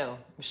I knew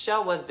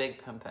Michelle was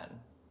big pimpin'.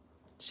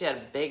 She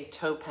had big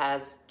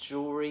topaz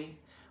jewelry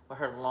with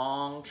her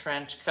long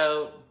trench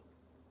coat.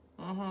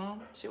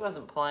 She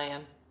wasn't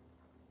playing.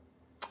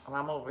 And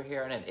I'm over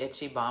here in an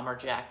itchy bomber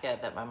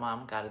jacket that my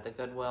mom got at the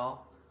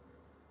Goodwill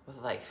with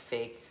like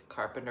fake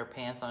carpenter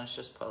pants on. She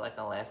just put like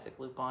an elastic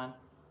loop on.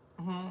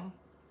 I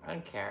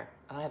didn't care.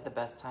 And I had the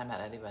best time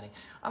at anybody.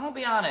 I'm gonna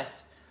be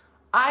honest.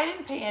 I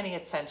didn't pay any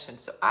attention,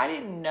 so I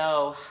didn't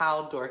know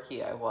how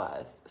dorky I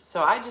was.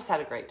 So I just had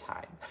a great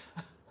time.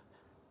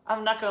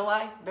 I'm not gonna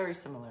lie, very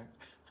similar.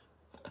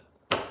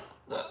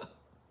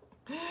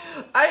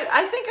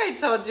 I think I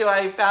told you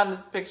I found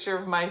this picture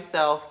of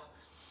myself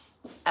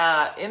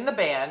in the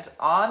band,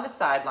 on the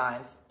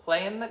sidelines,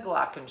 playing the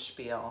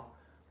glockenspiel,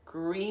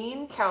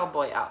 green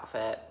cowboy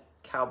outfit,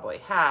 cowboy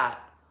hat,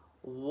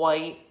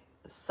 white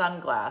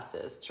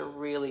sunglasses to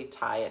really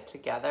tie it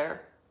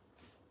together,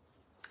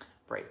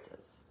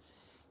 braces,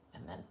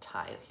 and then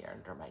tie it here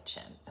under my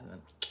chin, and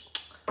then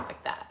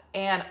like that.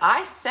 And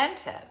I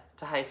sent it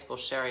to High School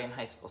Sherry and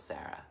High School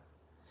Sarah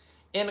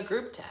in a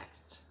group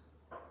text.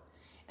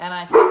 And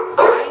I said,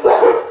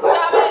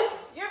 stop it,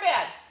 you're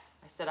bad.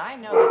 I said, I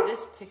know that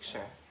this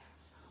picture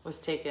was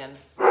taken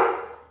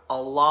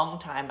a long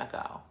time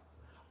ago,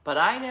 but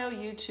I know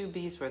you two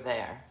bees were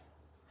there.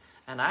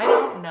 And I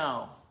don't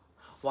know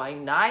why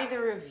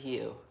neither of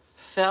you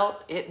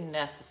felt it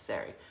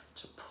necessary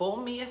to pull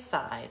me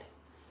aside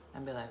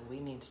and be like, we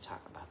need to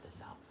talk about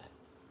this outfit.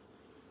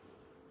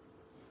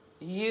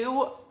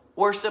 You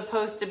were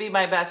supposed to be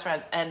my best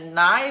friends, and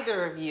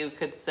neither of you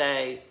could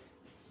say,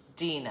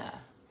 Dina,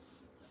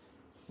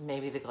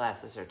 maybe the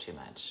glasses are too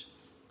much.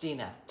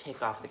 Dina,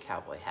 take off the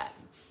cowboy hat.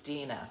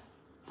 Dina,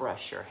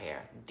 brush your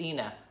hair.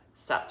 Dina,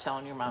 stop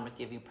telling your mom to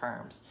give you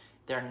perms.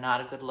 They're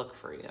not a good look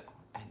for you.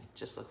 And it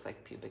just looks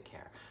like pubic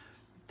hair.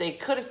 They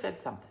could have said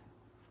something.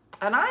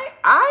 And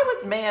I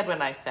was mad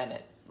when I sent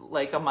it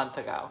like a month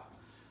ago.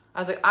 I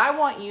was like, I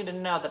want you to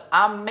know that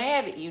I'm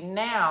mad at you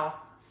now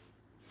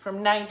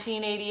from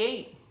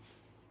 1988.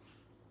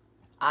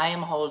 I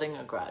am holding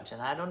a grudge,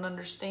 and I don't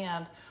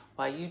understand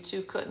why you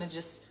two couldn't have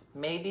just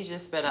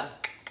been a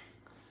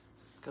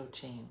go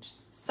change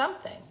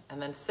something.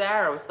 And then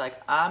Sarah was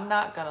like, I'm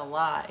not gonna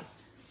lie,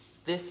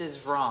 this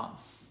is wrong,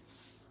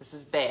 this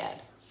is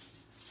bad,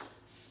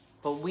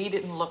 but we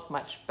didn't look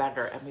much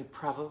better, and we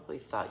probably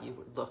thought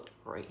you looked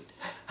great.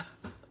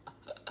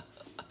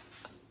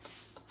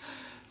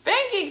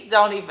 Fan geeks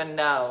don't even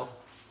know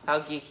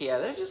how geeky they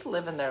are. They're just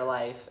living their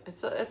life.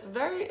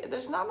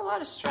 There's not a lot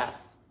of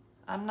stress.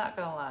 I'm not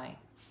gonna lie.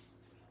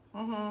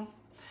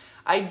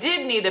 I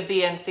did need a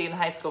BNC in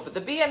high school, but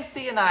the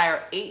BNC and I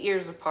are 8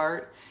 years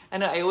apart.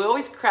 And I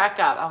always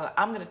crack up.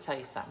 I'm going to tell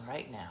you something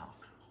right now.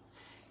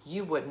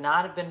 You would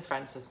not have been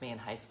friends with me in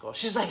high school.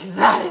 She's like,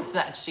 that is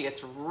not. She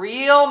gets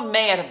real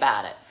mad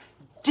about it.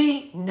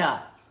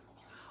 Dina,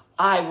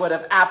 I would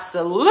have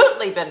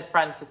absolutely been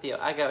friends with you.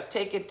 I go,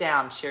 take it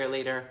down,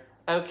 cheerleader.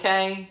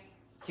 Okay?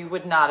 You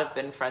would not have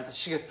been friends.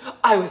 She goes,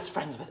 I was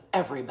friends with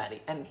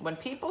everybody. And when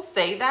people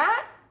say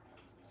that,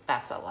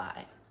 that's a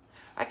lie.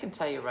 I can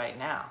tell you right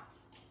now,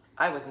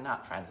 I was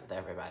not friends with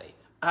everybody.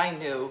 I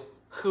knew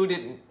who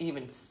didn't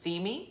even see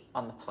me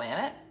on the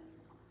planet.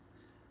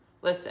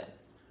 Listen,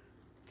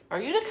 are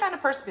you the kind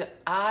of person to be like,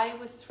 I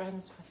was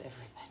friends with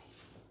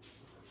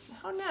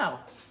everybody? No.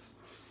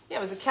 Yeah, it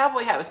was a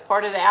cowboy hat. It was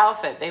part of the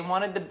outfit. They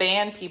wanted the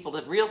band people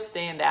to real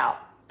stand out.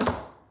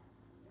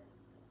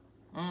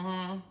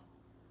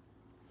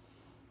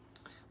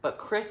 But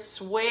Chris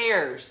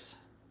swears,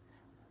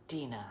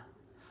 Dina,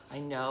 I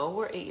know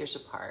we're 8 years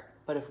apart,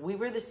 but if we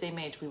were the same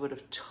age, we would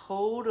have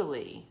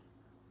totally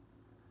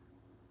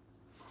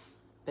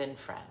been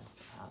friends.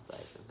 I was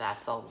like,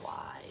 that's a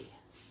lie.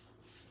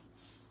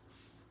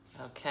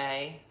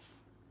 Okay?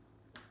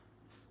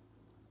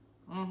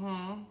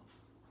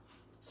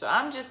 So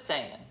I'm just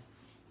saying,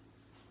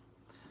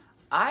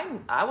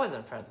 I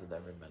wasn't friends with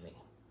everybody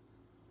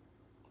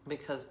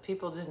because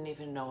people didn't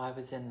even know I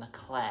was in the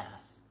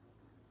class.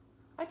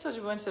 I told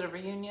you we went to the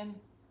reunion.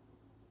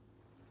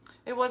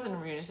 It wasn't a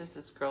reunion, it's just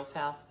this girl's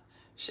house.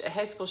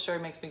 High school Sherry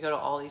makes me go to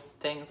all these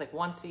things like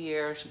once a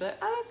year. She'll be like,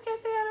 oh, let's get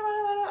together.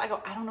 I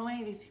go, I don't know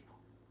any of these people.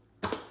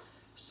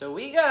 So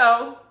we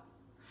go,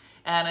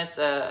 and it's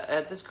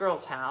at this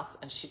girl's house,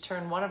 and she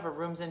turned one of her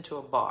rooms into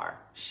a bar.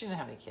 She didn't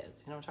have any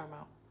kids, you know what I'm talking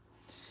about?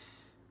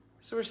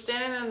 So we're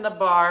standing in the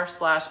bar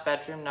 /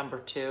 bedroom number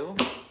 2,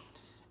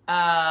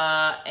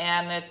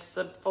 and it's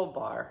a full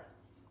bar.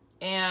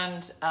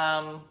 And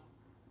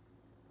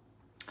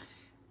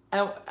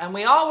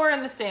we all were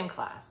in the same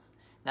class.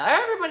 Now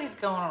everybody's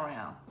going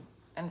around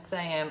and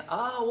saying,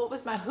 oh,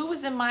 who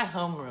was in my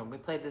homeroom? We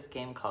played this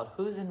game called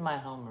Who's in My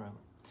Homeroom?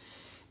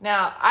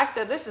 Now, I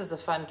said, this is a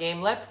fun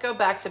game. Let's go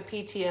back to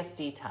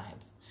PTSD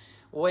times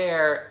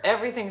where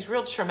everything's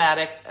real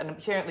traumatic, and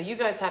apparently you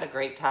guys had a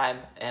great time,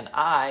 and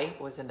I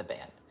was in the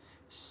band.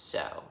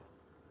 So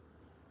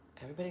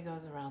everybody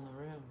goes around the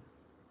room.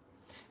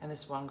 And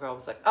this one girl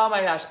was like, oh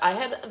my gosh, I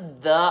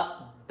had the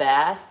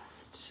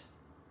best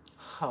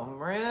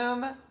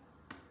homeroom.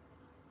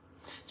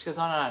 She goes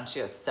on and on. She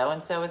goes,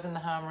 so-and-so was in the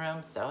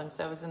homeroom.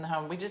 So-and-so was in the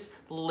home. We just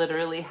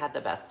literally had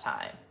the best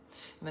time.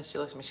 And then she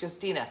looks at me. She goes,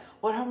 Dina,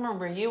 what homeroom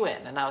were you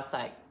in? And I was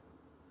like,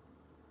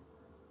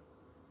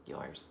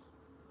 yours.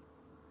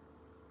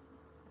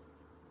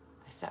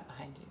 I sat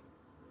behind you.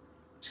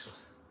 She goes,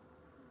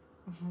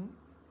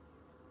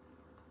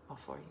 all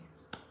 4 years.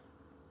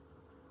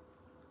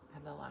 I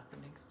had the locker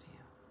next to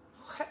you.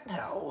 What?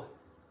 No.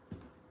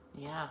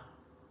 Yeah.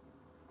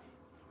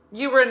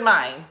 You were in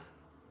mine.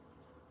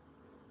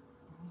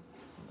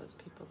 Those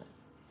people that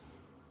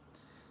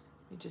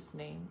you just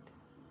named.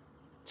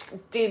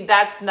 Dude,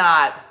 that's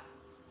not.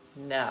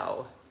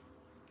 No.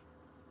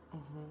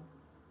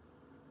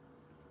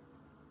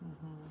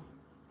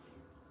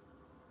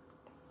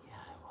 Yeah,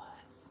 I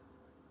was.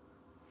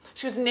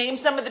 She goes, name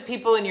some of the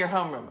people in your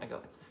homeroom. I go,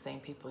 it's the same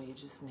people you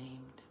just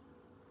named.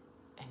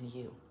 And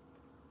you.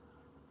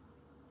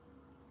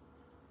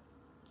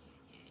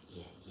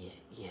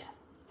 Yeah.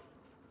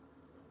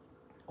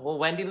 Well,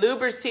 Wendy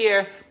Luber's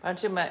here.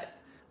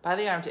 By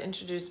the arm to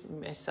introduce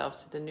myself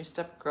to the new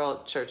step girl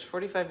at church.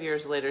 45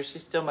 years later,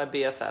 she's still my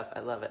BFF. I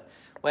love it.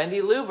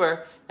 Wendy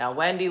Luber. Now,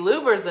 Wendy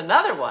Luber's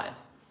another one.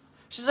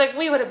 She's like,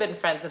 we would have been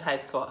friends in high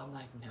school. I'm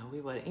like, no, we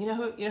wouldn't. You know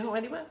who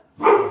Wendy was?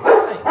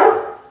 That's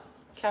right.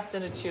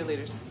 Captain of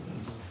cheerleaders.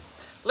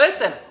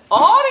 Listen,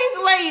 all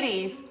these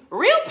ladies,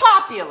 real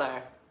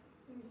popular.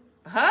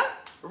 Huh?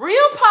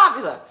 Real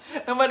popular.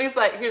 And Wendy's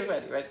like, here's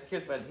Wendy, right?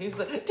 Here's Wendy. He's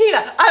like,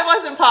 Tina, I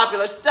wasn't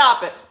popular.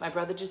 Stop it. My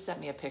brother just sent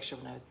me a picture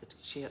when I was the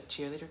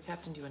cheerleader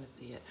captain. Do you want to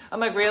see it? I'm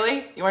like,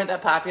 really? You weren't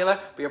that popular?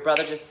 But your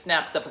brother just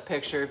snaps up a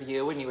picture of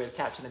you when you were the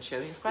captain of the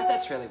cheerleading squad?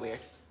 That's really weird.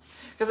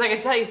 Because I can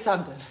tell you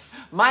something.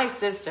 My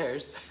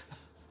sisters,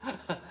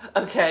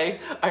 okay,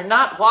 are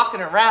not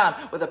walking around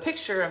with a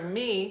picture of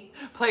me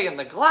playing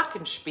the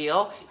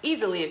glockenspiel,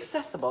 easily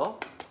accessible,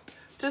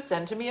 to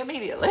send to me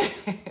immediately.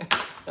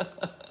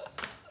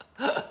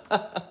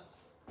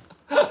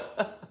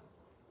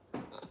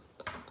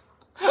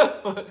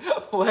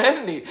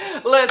 Wendy,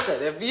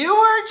 listen, if you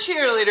were a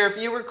cheerleader, if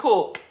you were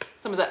cool,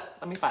 some of that,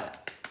 let me find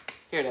it.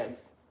 Here it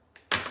is.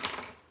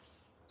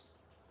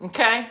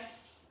 Okay?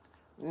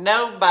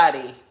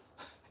 Nobody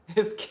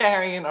is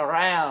carrying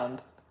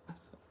around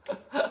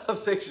a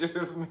picture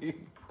of me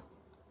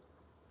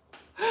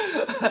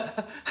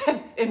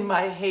in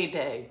my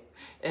heyday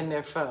in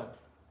their phone.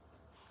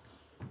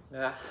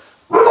 Yeah.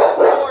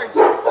 Gorgeous.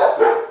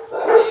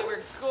 They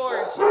were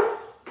gorgeous.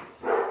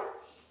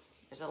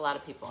 There's a lot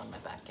of people in my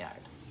backyard.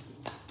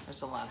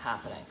 There's a lot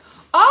happening.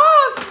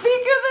 Oh,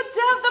 speak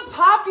of the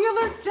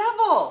popular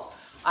devil.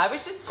 I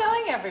was just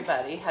telling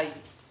everybody how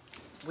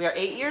we are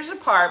 8 years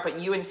apart, but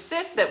you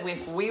insist that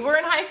if we were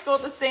in high school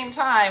at the same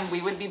time,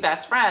 we would be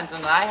best friends.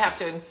 And I have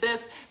to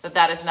insist that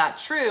that is not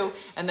true.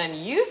 And then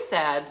you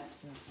said,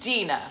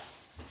 Dina,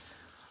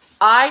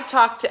 I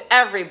talked to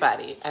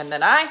everybody. And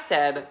then I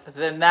said,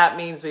 then that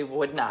means we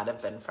would not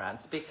have been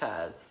friends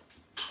because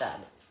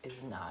that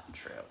is not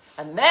true.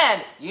 And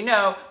then,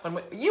 when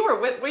were you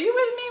with me?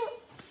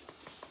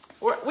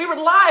 We were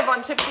live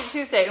on Tipsy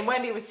Tuesday and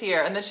Wendy was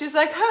here. And then she's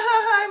like,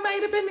 I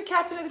might have been the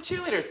captain of the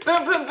cheerleaders.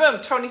 Boom, boom,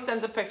 boom. Tony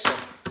sends a picture.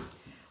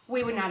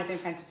 We would not have been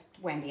friends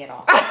with Wendy at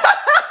all.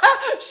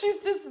 She's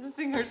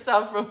distancing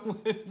herself from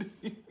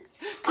Wendy.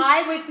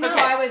 I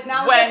was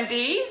not.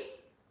 Wendy?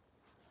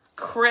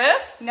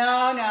 Chris? No.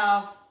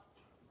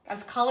 I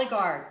was collie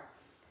guard.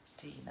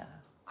 Dina.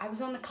 I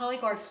was on the Collie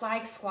Guard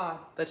flag squad.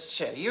 That's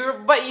true. We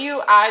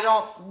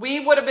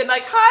would have been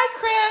like, hi,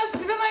 Chris.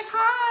 You've been like,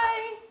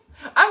 hi.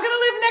 I'm going to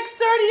live next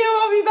door to you.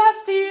 We'll be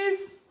besties.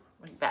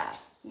 Like that.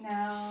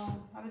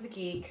 No, I was a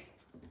geek.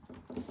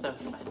 So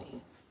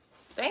funny.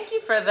 Thank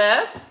you for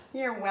this.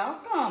 You're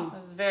welcome.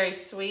 That was very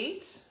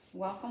sweet.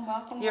 Welcome,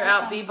 welcome, You're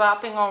out welcome.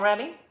 bebopping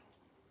already?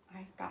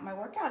 I got my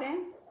workout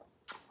in.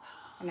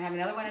 I'm gonna have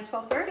another one at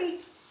 12:30.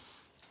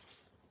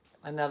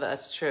 I know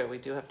that's true. We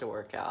do have to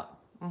work out.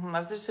 I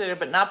was a cheerleader,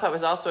 but Napa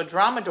was also a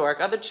drama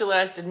dork. Other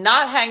cheerleaders did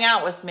not hang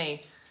out with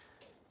me.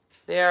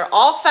 They're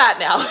all fat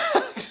now.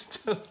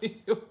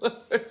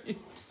 What are you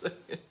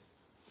saying?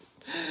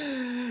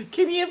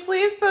 Can you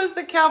please post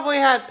the cowboy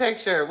hat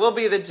picture? We'll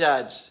be the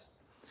judge.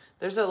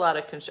 There's a lot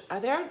of Are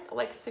there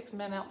like 6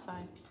 men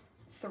outside?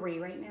 3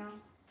 right now.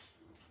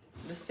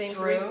 The same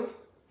Drew.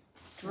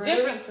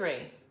 Different 3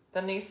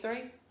 than these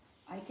 3?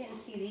 I didn't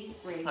see these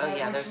 3. Oh,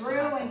 yeah, there's Drew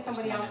some- and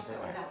somebody there's else some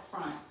that was everywhere. out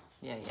front.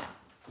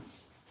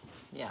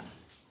 Yeah.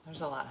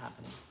 There's a lot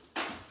happening.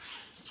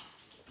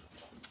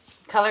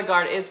 Color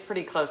Guard is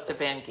pretty close to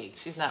Band Geek.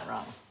 She's not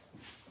wrong.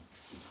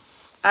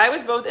 I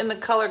was both in the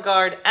Color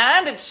Guard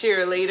and a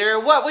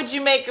cheerleader. What would you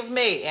make of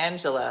me,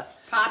 Angela?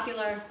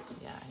 Popular.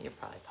 Yeah, you're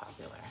probably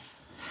popular.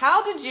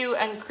 How did you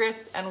and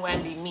Chris and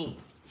Wendy meet?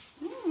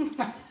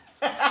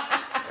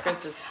 It's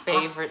Chris's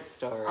favorite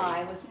story.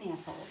 I was an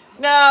asshole.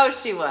 No,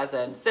 she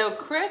wasn't. So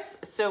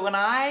when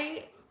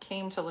I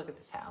came to look at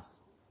this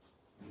house,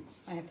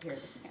 I have to hear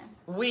this again.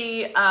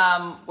 we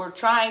were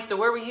trying, so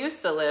where we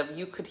used to live,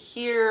 you could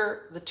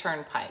hear the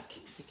turnpike.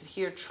 You could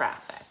hear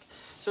traffic.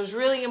 So it was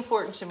really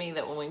important to me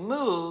that when we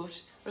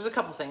moved, there's a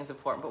couple things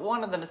important, but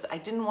one of them is that I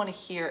didn't want to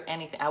hear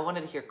anything. I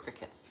wanted to hear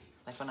crickets,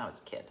 like when I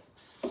was a kid.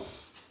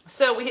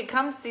 So we had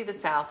come to see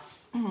this house,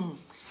 and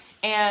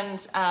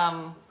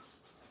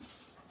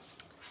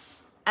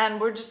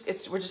we're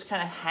just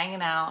kind of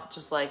hanging out,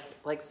 just like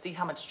see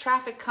how much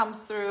traffic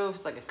comes through.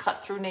 It's like a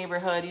cut through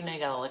neighborhood, you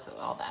gotta look at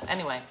all that.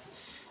 Anyway,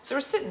 so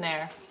we're sitting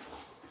there,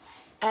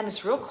 and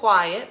it's real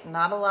quiet,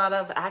 not a lot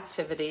of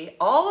activity.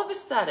 All of a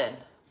sudden,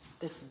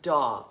 this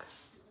dog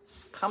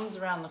comes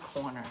around the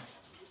corner,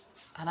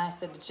 and I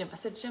said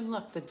to Jim,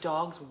 look, the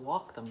dogs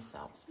walk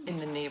themselves in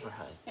the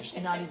neighborhood. There's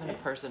not even a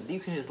person. You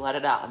can just let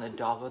it out, and the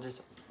dog will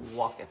just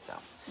walk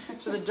itself.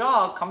 So the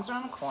dog comes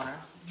around the corner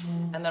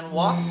and then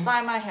walks by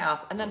my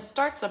house and then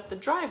starts up the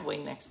driveway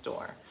next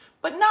door.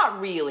 But not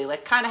really,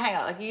 like kind of hang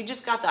out. Like you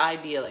just got the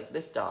idea, like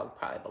this dog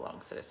probably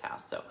belongs to this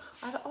house. So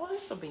I thought, oh,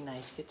 this will be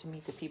nice to get to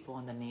meet the people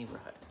in the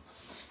neighborhood.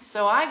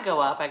 So I go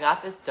up, I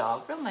got this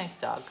dog, real nice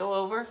dog, go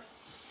over,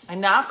 I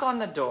knock on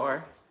the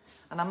door,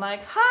 and I'm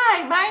like,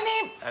 hi, my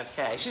name,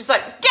 okay. She's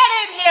like, get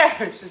in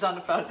here. She's on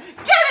the phone,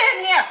 get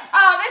in here.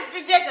 Oh, this is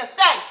ridiculous,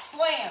 thanks,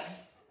 slam.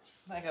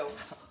 And I go,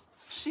 well,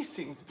 she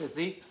seems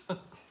busy.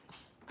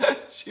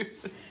 Totally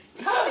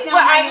not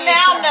What my I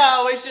now nature.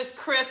 know is just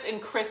Chris in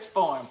Chris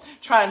form,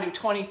 trying to do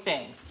 20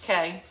 things,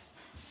 okay?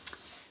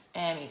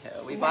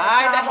 Anywho, we We buy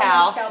had a the problem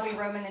house. with Shelby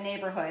Room in the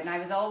neighborhood, and I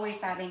was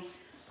always I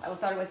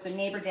thought it was the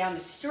neighbor down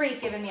the street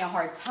giving me a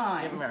hard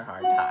time. Give her a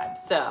hard time.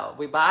 So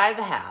we buy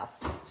the house.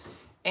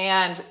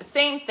 And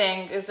same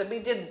thing is that we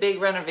did big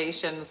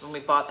renovations when we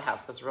bought the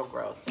house because it's real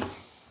gross.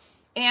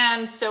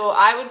 And so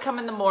I would come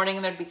in the morning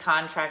and there'd be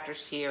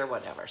contractors here,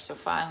 whatever. So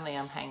finally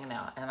I'm hanging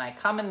out and I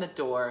come in the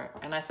door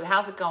and I said,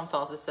 how's it going,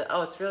 fellas? I said,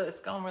 oh, it's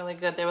going really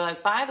good. They were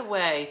like, by the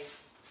way,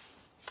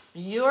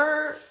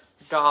 your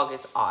dog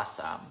is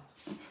awesome.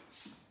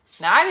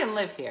 Now I didn't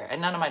live here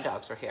and none of my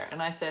dogs were here.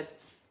 And I said,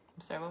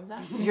 I'm sorry, what was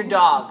that? Your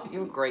dog,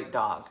 you're a great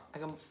dog. I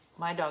go,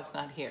 my dog's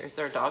not here. Is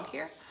there a dog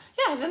here?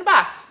 Yeah, he's in the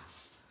back.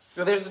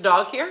 Well, there's a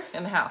dog here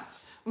in the house.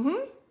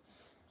 Mm-hmm.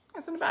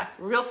 It's in the back.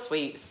 Real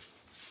sweet.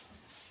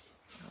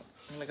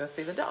 I'm gonna go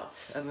see the dog.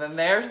 And then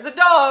there's the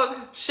dog,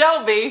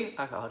 Shelby.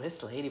 I go, oh,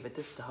 this lady, but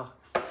this dog.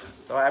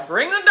 So I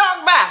bring the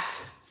dog back.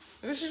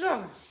 Who's your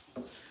dog?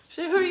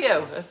 She, who are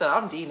you? I said,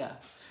 I'm Dina.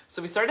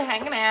 So we started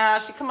hanging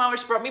out. She come over,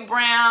 she brought me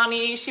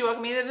brownies. She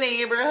welcomed me to the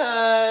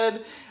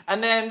neighborhood.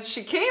 And then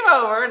she came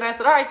over and I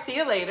said, all right, see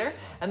you later.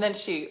 And then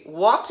she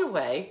walked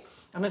away.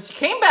 And then she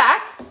came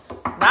back,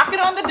 knocking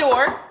on the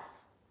door.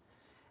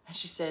 And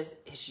she says,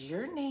 is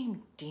your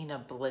name Dina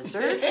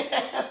Blizzard?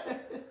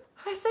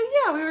 I said,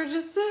 yeah, we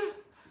just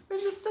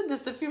did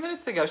this a few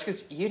minutes ago. She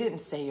goes, you didn't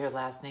say your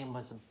last name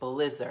was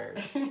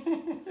Blizzard.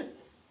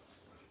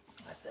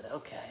 I said,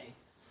 okay.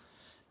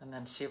 And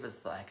then she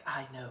was like,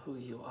 I know who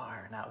you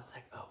are. And I was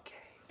like,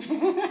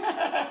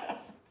 okay.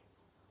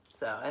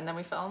 So, and then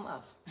we fell in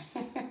love.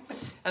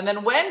 And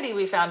then Wendy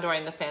we found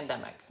during the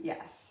pandemic.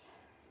 Yes.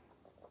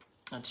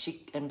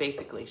 And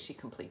basically she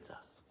completes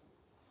us.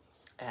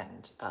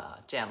 And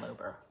Jan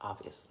Luber,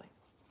 obviously.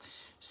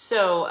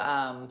 So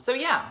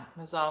yeah, it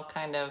was all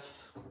kind of,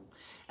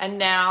 and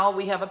now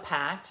we have a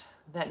pact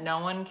that no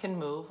one can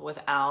move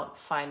without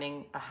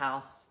finding a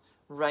house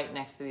right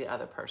next to the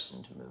other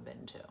person to move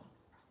into.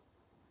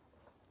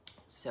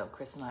 So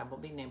Chris and I will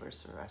be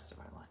neighbors for the rest of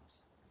our lives.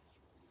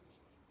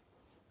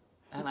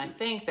 And I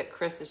think that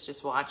Chris is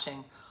just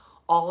watching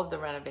all of the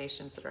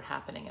renovations that are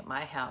happening at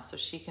my house so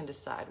she can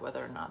decide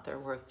whether or not they're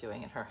worth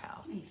doing at her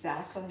house.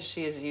 Exactly.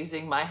 She is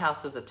using my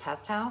house as a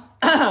test house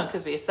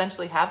because we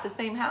essentially have the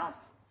same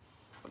house,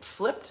 but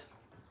flipped.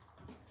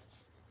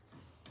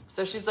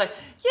 So she's like,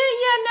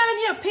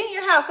 yeah, paint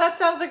your house. That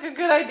sounds like a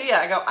good idea.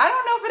 I go, I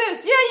don't know if it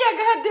is. Yeah,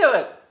 go ahead, do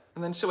it.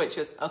 And then she'll wait.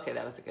 She goes, okay,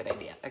 that was a good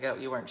idea. I go,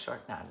 you weren't sure?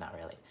 No, not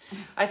really.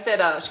 I said,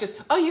 she goes,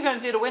 oh, you're going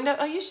to do the window?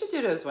 Oh, you should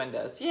do those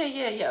windows. Yeah. Oh,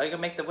 you're going to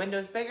make the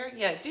windows bigger?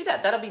 Yeah, do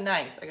that. That'll be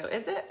nice. I go,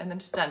 is it? And then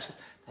she's done. She goes,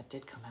 that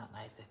did come out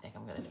nice. I think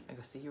I'm going to do it. I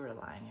go, see, you were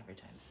lying every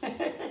time.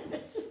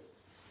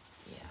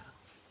 Yeah.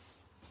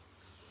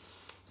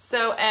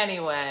 So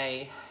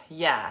anyway,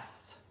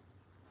 yes.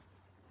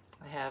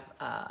 I have,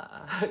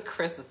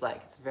 Chris is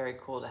like, it's very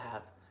cool to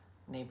have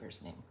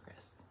neighbors named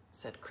Chris.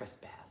 Said Chris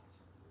Bass.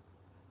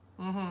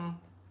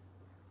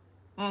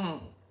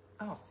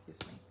 Oh, excuse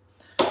me.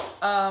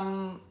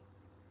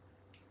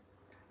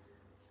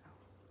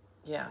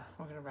 Yeah,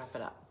 we're gonna wrap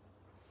it up.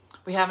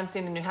 We haven't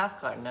seen the new house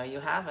color. No, you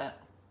haven't.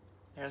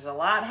 There's a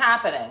lot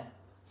happening,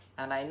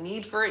 and I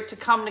need for it to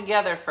come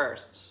together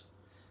first,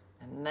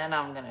 and then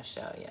I'm gonna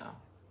show you.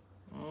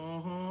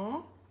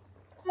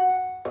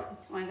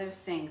 It's one of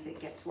those things. It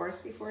gets worse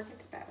before it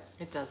gets better.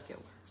 It does get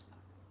worse.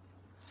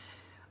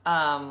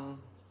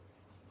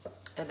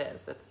 It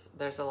is.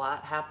 There's a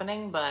lot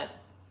happening, but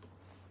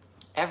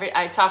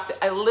I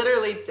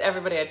literally to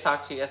everybody I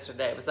talked to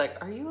yesterday was like,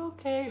 "Are you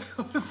okay?"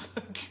 I was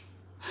like,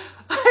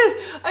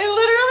 I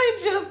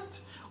literally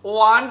just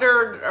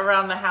wandered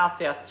around the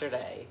house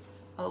yesterday,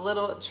 a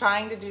little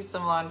trying to do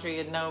some laundry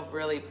and no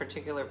really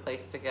particular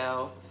place to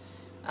go.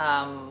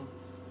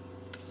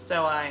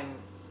 So I'm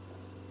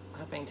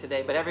hoping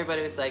today, but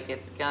everybody was like,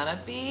 "It's gonna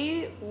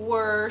be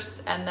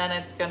worse, and then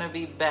it's gonna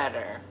be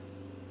better."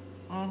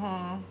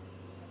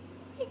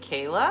 Hey,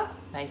 Kayla.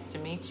 Nice to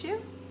meet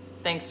you.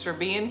 Thanks for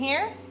being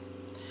here.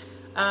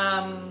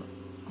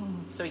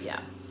 So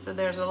yeah, so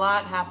there's a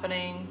lot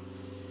happening.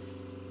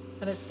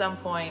 And at some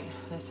point,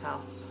 this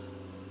house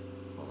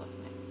will look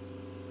nice.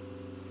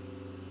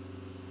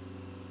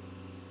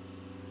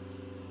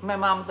 My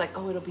mom's like,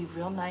 oh, it'll be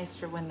real nice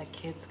for when the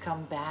kids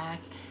come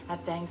back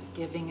at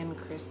Thanksgiving and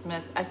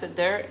Christmas. I said,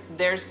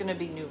 there's gonna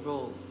be new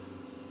rules.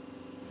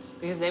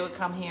 Because they would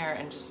come here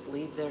and just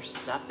leave their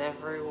stuff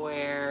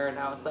everywhere. And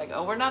I was like,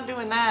 oh, we're not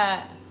doing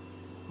that.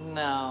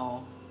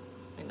 No,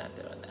 we're not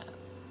doing that.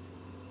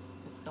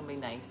 It's going to be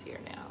nice here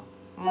now.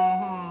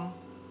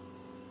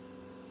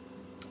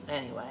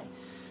 Anyway,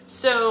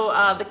 so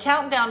the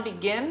countdown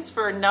begins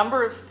for a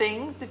number of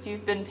things. If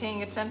you've been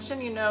paying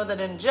attention, you know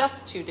that in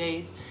just 2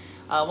 days,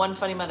 One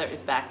Funny Mother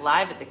is back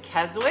live at the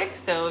Keswick.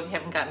 So if you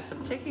haven't gotten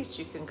some tickets,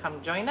 you can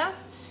come join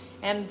us.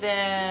 And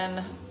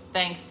then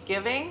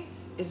Thanksgiving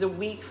is a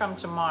week from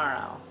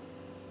tomorrow.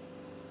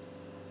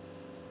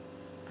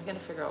 I gotta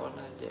figure out what I'm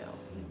gonna do.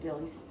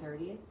 Billy's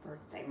 30th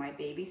birthday. My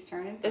baby's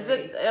turning 30. Is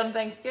it on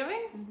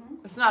Thanksgiving?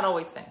 It's not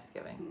always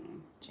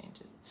Thanksgiving.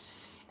 Changes.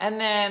 And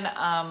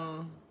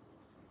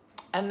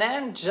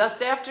then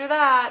just after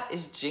that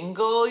is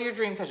Jingle Your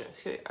Dreamcatcher.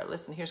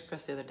 Listen, here's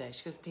Chris the other day.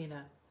 She goes,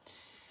 Dina,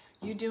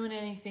 you doing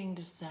anything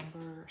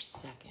December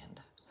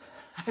 2nd?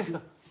 I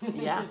go,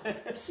 yeah,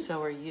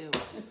 so are you.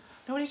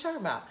 No, what are you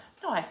talking about?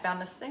 No, I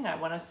found this thing I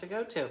want us to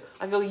go to.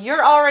 I go,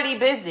 you're already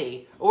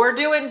busy. We're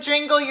doing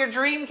Jingle Your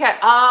Dream Cat.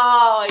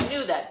 Oh, I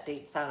knew that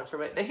date sounded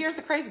familiar. Now, here's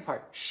the crazy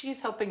part. She's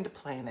helping to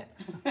plan it.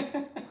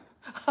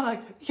 I'm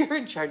like, you're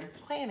in charge of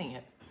planning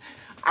it.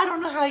 I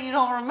don't know how you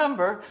don't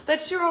remember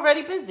that you're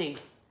already busy.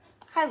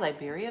 Hi,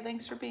 Liberia.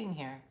 Thanks for being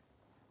here.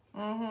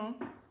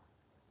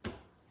 It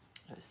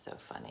was so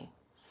funny.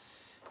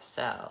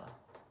 So,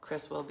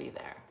 Chris will be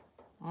there.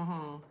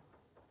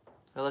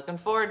 We're looking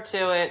forward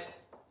to it.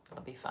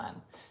 It'll be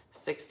fun.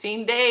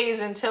 16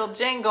 days until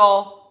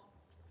Jingle.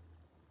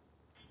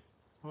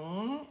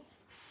 I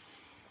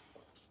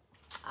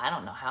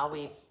don't know how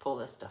we pull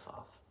this stuff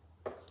off.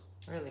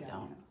 Really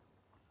don't.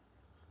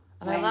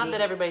 And Wendy. I love that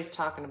everybody's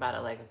talking about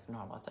it like it's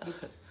normal.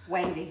 It's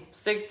Wendy.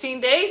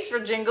 16 days for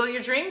Jingle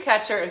Your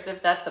Dreamcatcher, as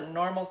if that's a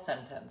normal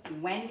sentence.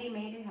 Wendy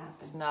made it happen.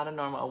 It's not a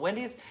normal.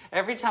 Wendy's,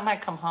 every time I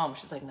come home,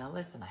 she's like, now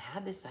listen, I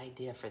had this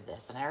idea for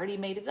this, and I already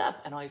made it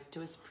up, and all I have to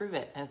do is prove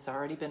it, and it's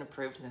already been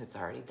approved, and it's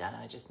already done,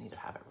 and I just need to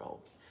have it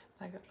rolled.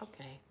 And I go,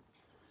 okay,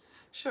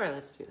 sure,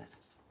 let's do that.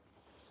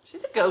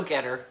 She's a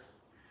go-getter.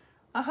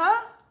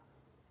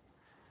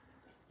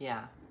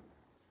 Yeah.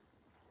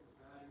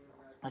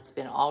 It's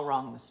been all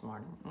wrong this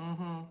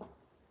morning.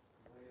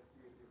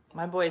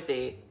 My boy's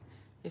 8.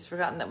 He's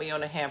forgotten that we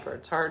own a hamper.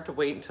 It's hard to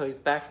wait until he's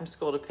back from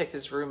school to pick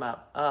his room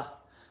up.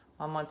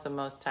 Mom wants the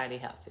most tidy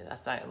house. Yeah,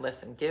 that's not,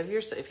 listen,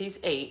 if he's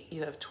 8,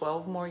 you have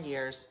 12 more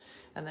years,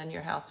 and then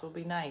your house will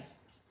be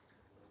nice.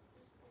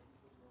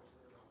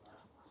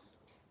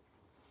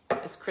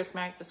 Is Chris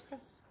married this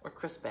Chris? Or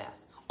Chris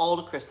Bass? All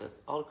the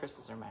Chris's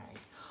are married.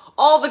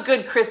 All the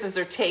good Chris's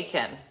are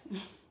taken.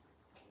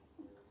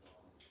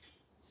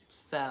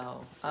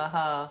 So,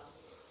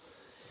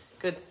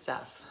 good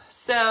stuff.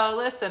 So,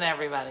 listen,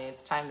 everybody,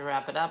 it's time to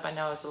wrap it up. I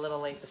know I was a little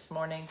late this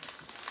morning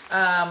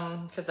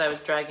because I was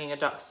dragging a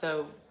dog.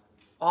 So,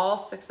 all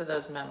 6 of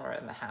those men were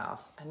in the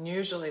house, and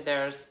usually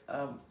there's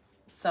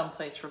some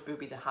place for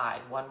Booby to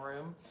hide, one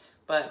room,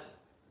 but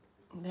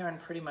they're in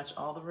pretty much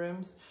all the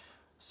rooms.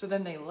 So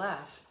then they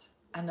left,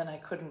 and then I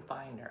couldn't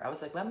find her. I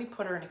was like, let me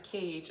put her in a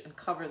cage and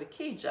cover the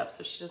cage up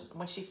so she doesn't,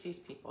 when she sees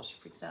people, she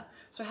freaks out.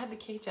 So I had the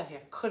cage out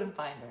here, couldn't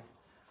find her.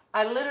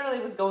 I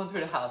literally was going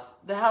through the house.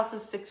 The house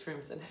has 6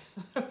 rooms in it.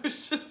 It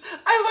was just,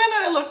 I went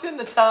and I looked in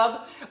the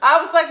tub.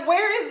 I was like,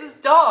 where is this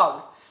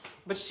dog?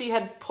 But she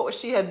had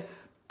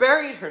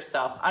buried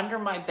herself under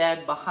my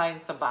bed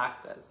behind some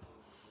boxes.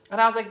 And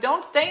I was like,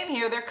 don't stay in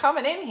here. They're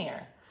coming in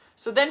here.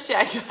 So then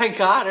I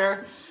got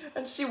her,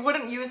 and she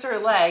wouldn't use her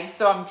legs.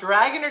 So I'm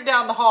dragging her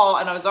down the hall,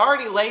 and I was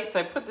already late. So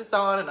I put this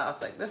on, and I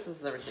was like, this is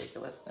the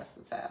ridiculousness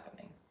that's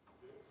happening.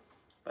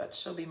 But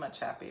she'll be much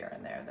happier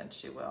in there than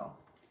she will.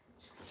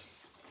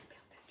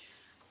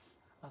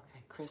 Okay,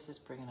 Chris is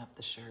bringing up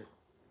the shirt.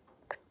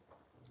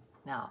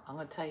 Now, I'm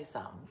going to tell you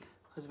something,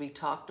 because we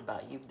talked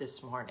about you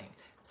this morning.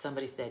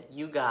 Somebody said,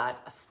 you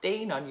got a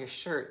stain on your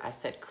shirt. I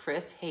said,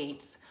 Chris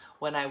hates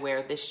when I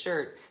wear this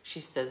shirt. She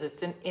says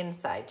it's an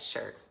inside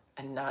shirt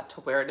and not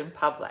to wear it in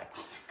public.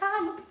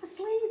 God, look at the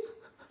sleeves.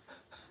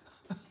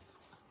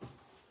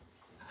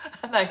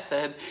 And I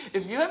said,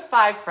 if you have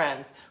 5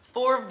 friends,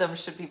 4 of them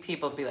should be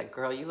people be like,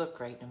 girl, you look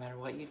great no matter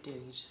what you do.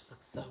 You just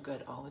look so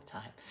good all the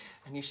time.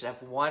 And you should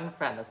have 1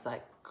 friend that's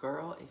like,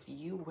 girl, if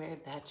you wear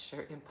that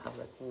shirt in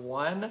public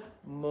one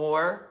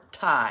more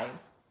time.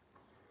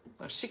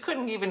 Well, she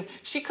couldn't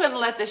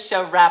let this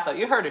show wrap up.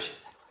 You heard her. She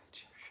said,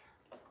 what's your shirt?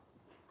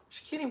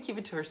 She can't even keep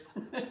it to herself.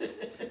 Look at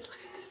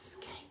this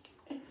skank.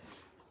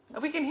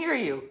 We can hear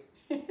you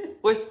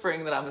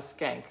whispering that I'm a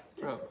skank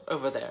from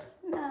over there.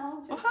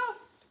 No, just... Uh-huh.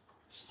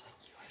 She's like,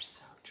 you are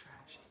so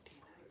trashy,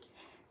 Dina. I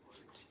can't watch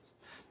you.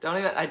 Don't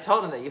even, I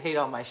told him that you hate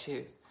all my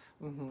shoes.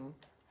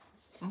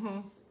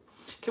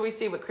 Can we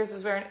see what Chris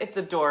is wearing? It's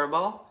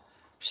adorable.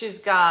 She's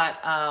got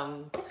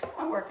a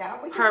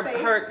workout. We can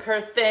say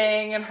her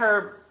thing and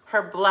her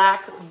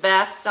black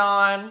vest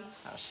on.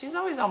 Oh, she's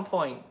always on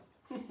point.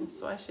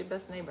 That's why she's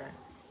best neighbor.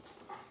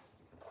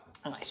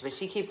 Anyway, but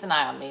she keeps an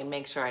eye on me and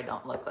makes sure I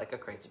don't look like a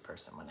crazy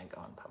person when I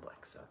go in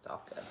public. So it's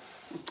all good.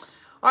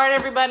 All right,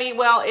 everybody.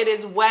 Well, it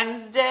is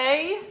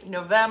Wednesday,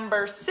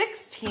 November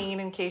 16,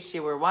 in case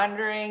you were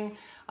wondering.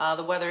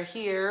 The weather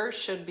here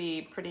should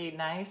be pretty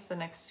nice the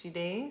next few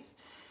days.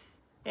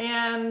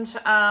 And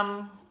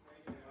I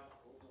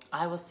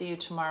will see you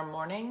tomorrow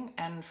morning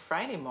and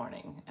Friday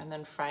morning. And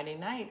then Friday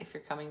night, if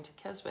you're coming to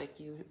Keswick,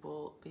 you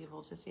will be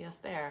able to see us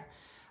there.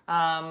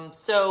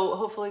 So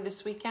hopefully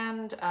this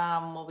weekend,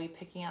 we'll be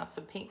picking out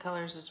some paint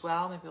colors as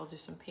well. Maybe we'll do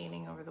some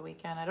painting over the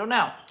weekend. I don't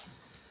know.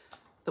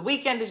 The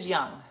weekend is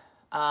young,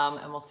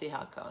 and we'll see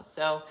how it goes.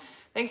 So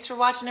thanks for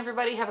watching,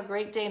 everybody. Have a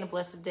great day and a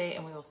blessed day,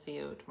 and we will see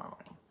you tomorrow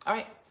morning. All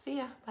right. See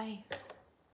ya. Bye.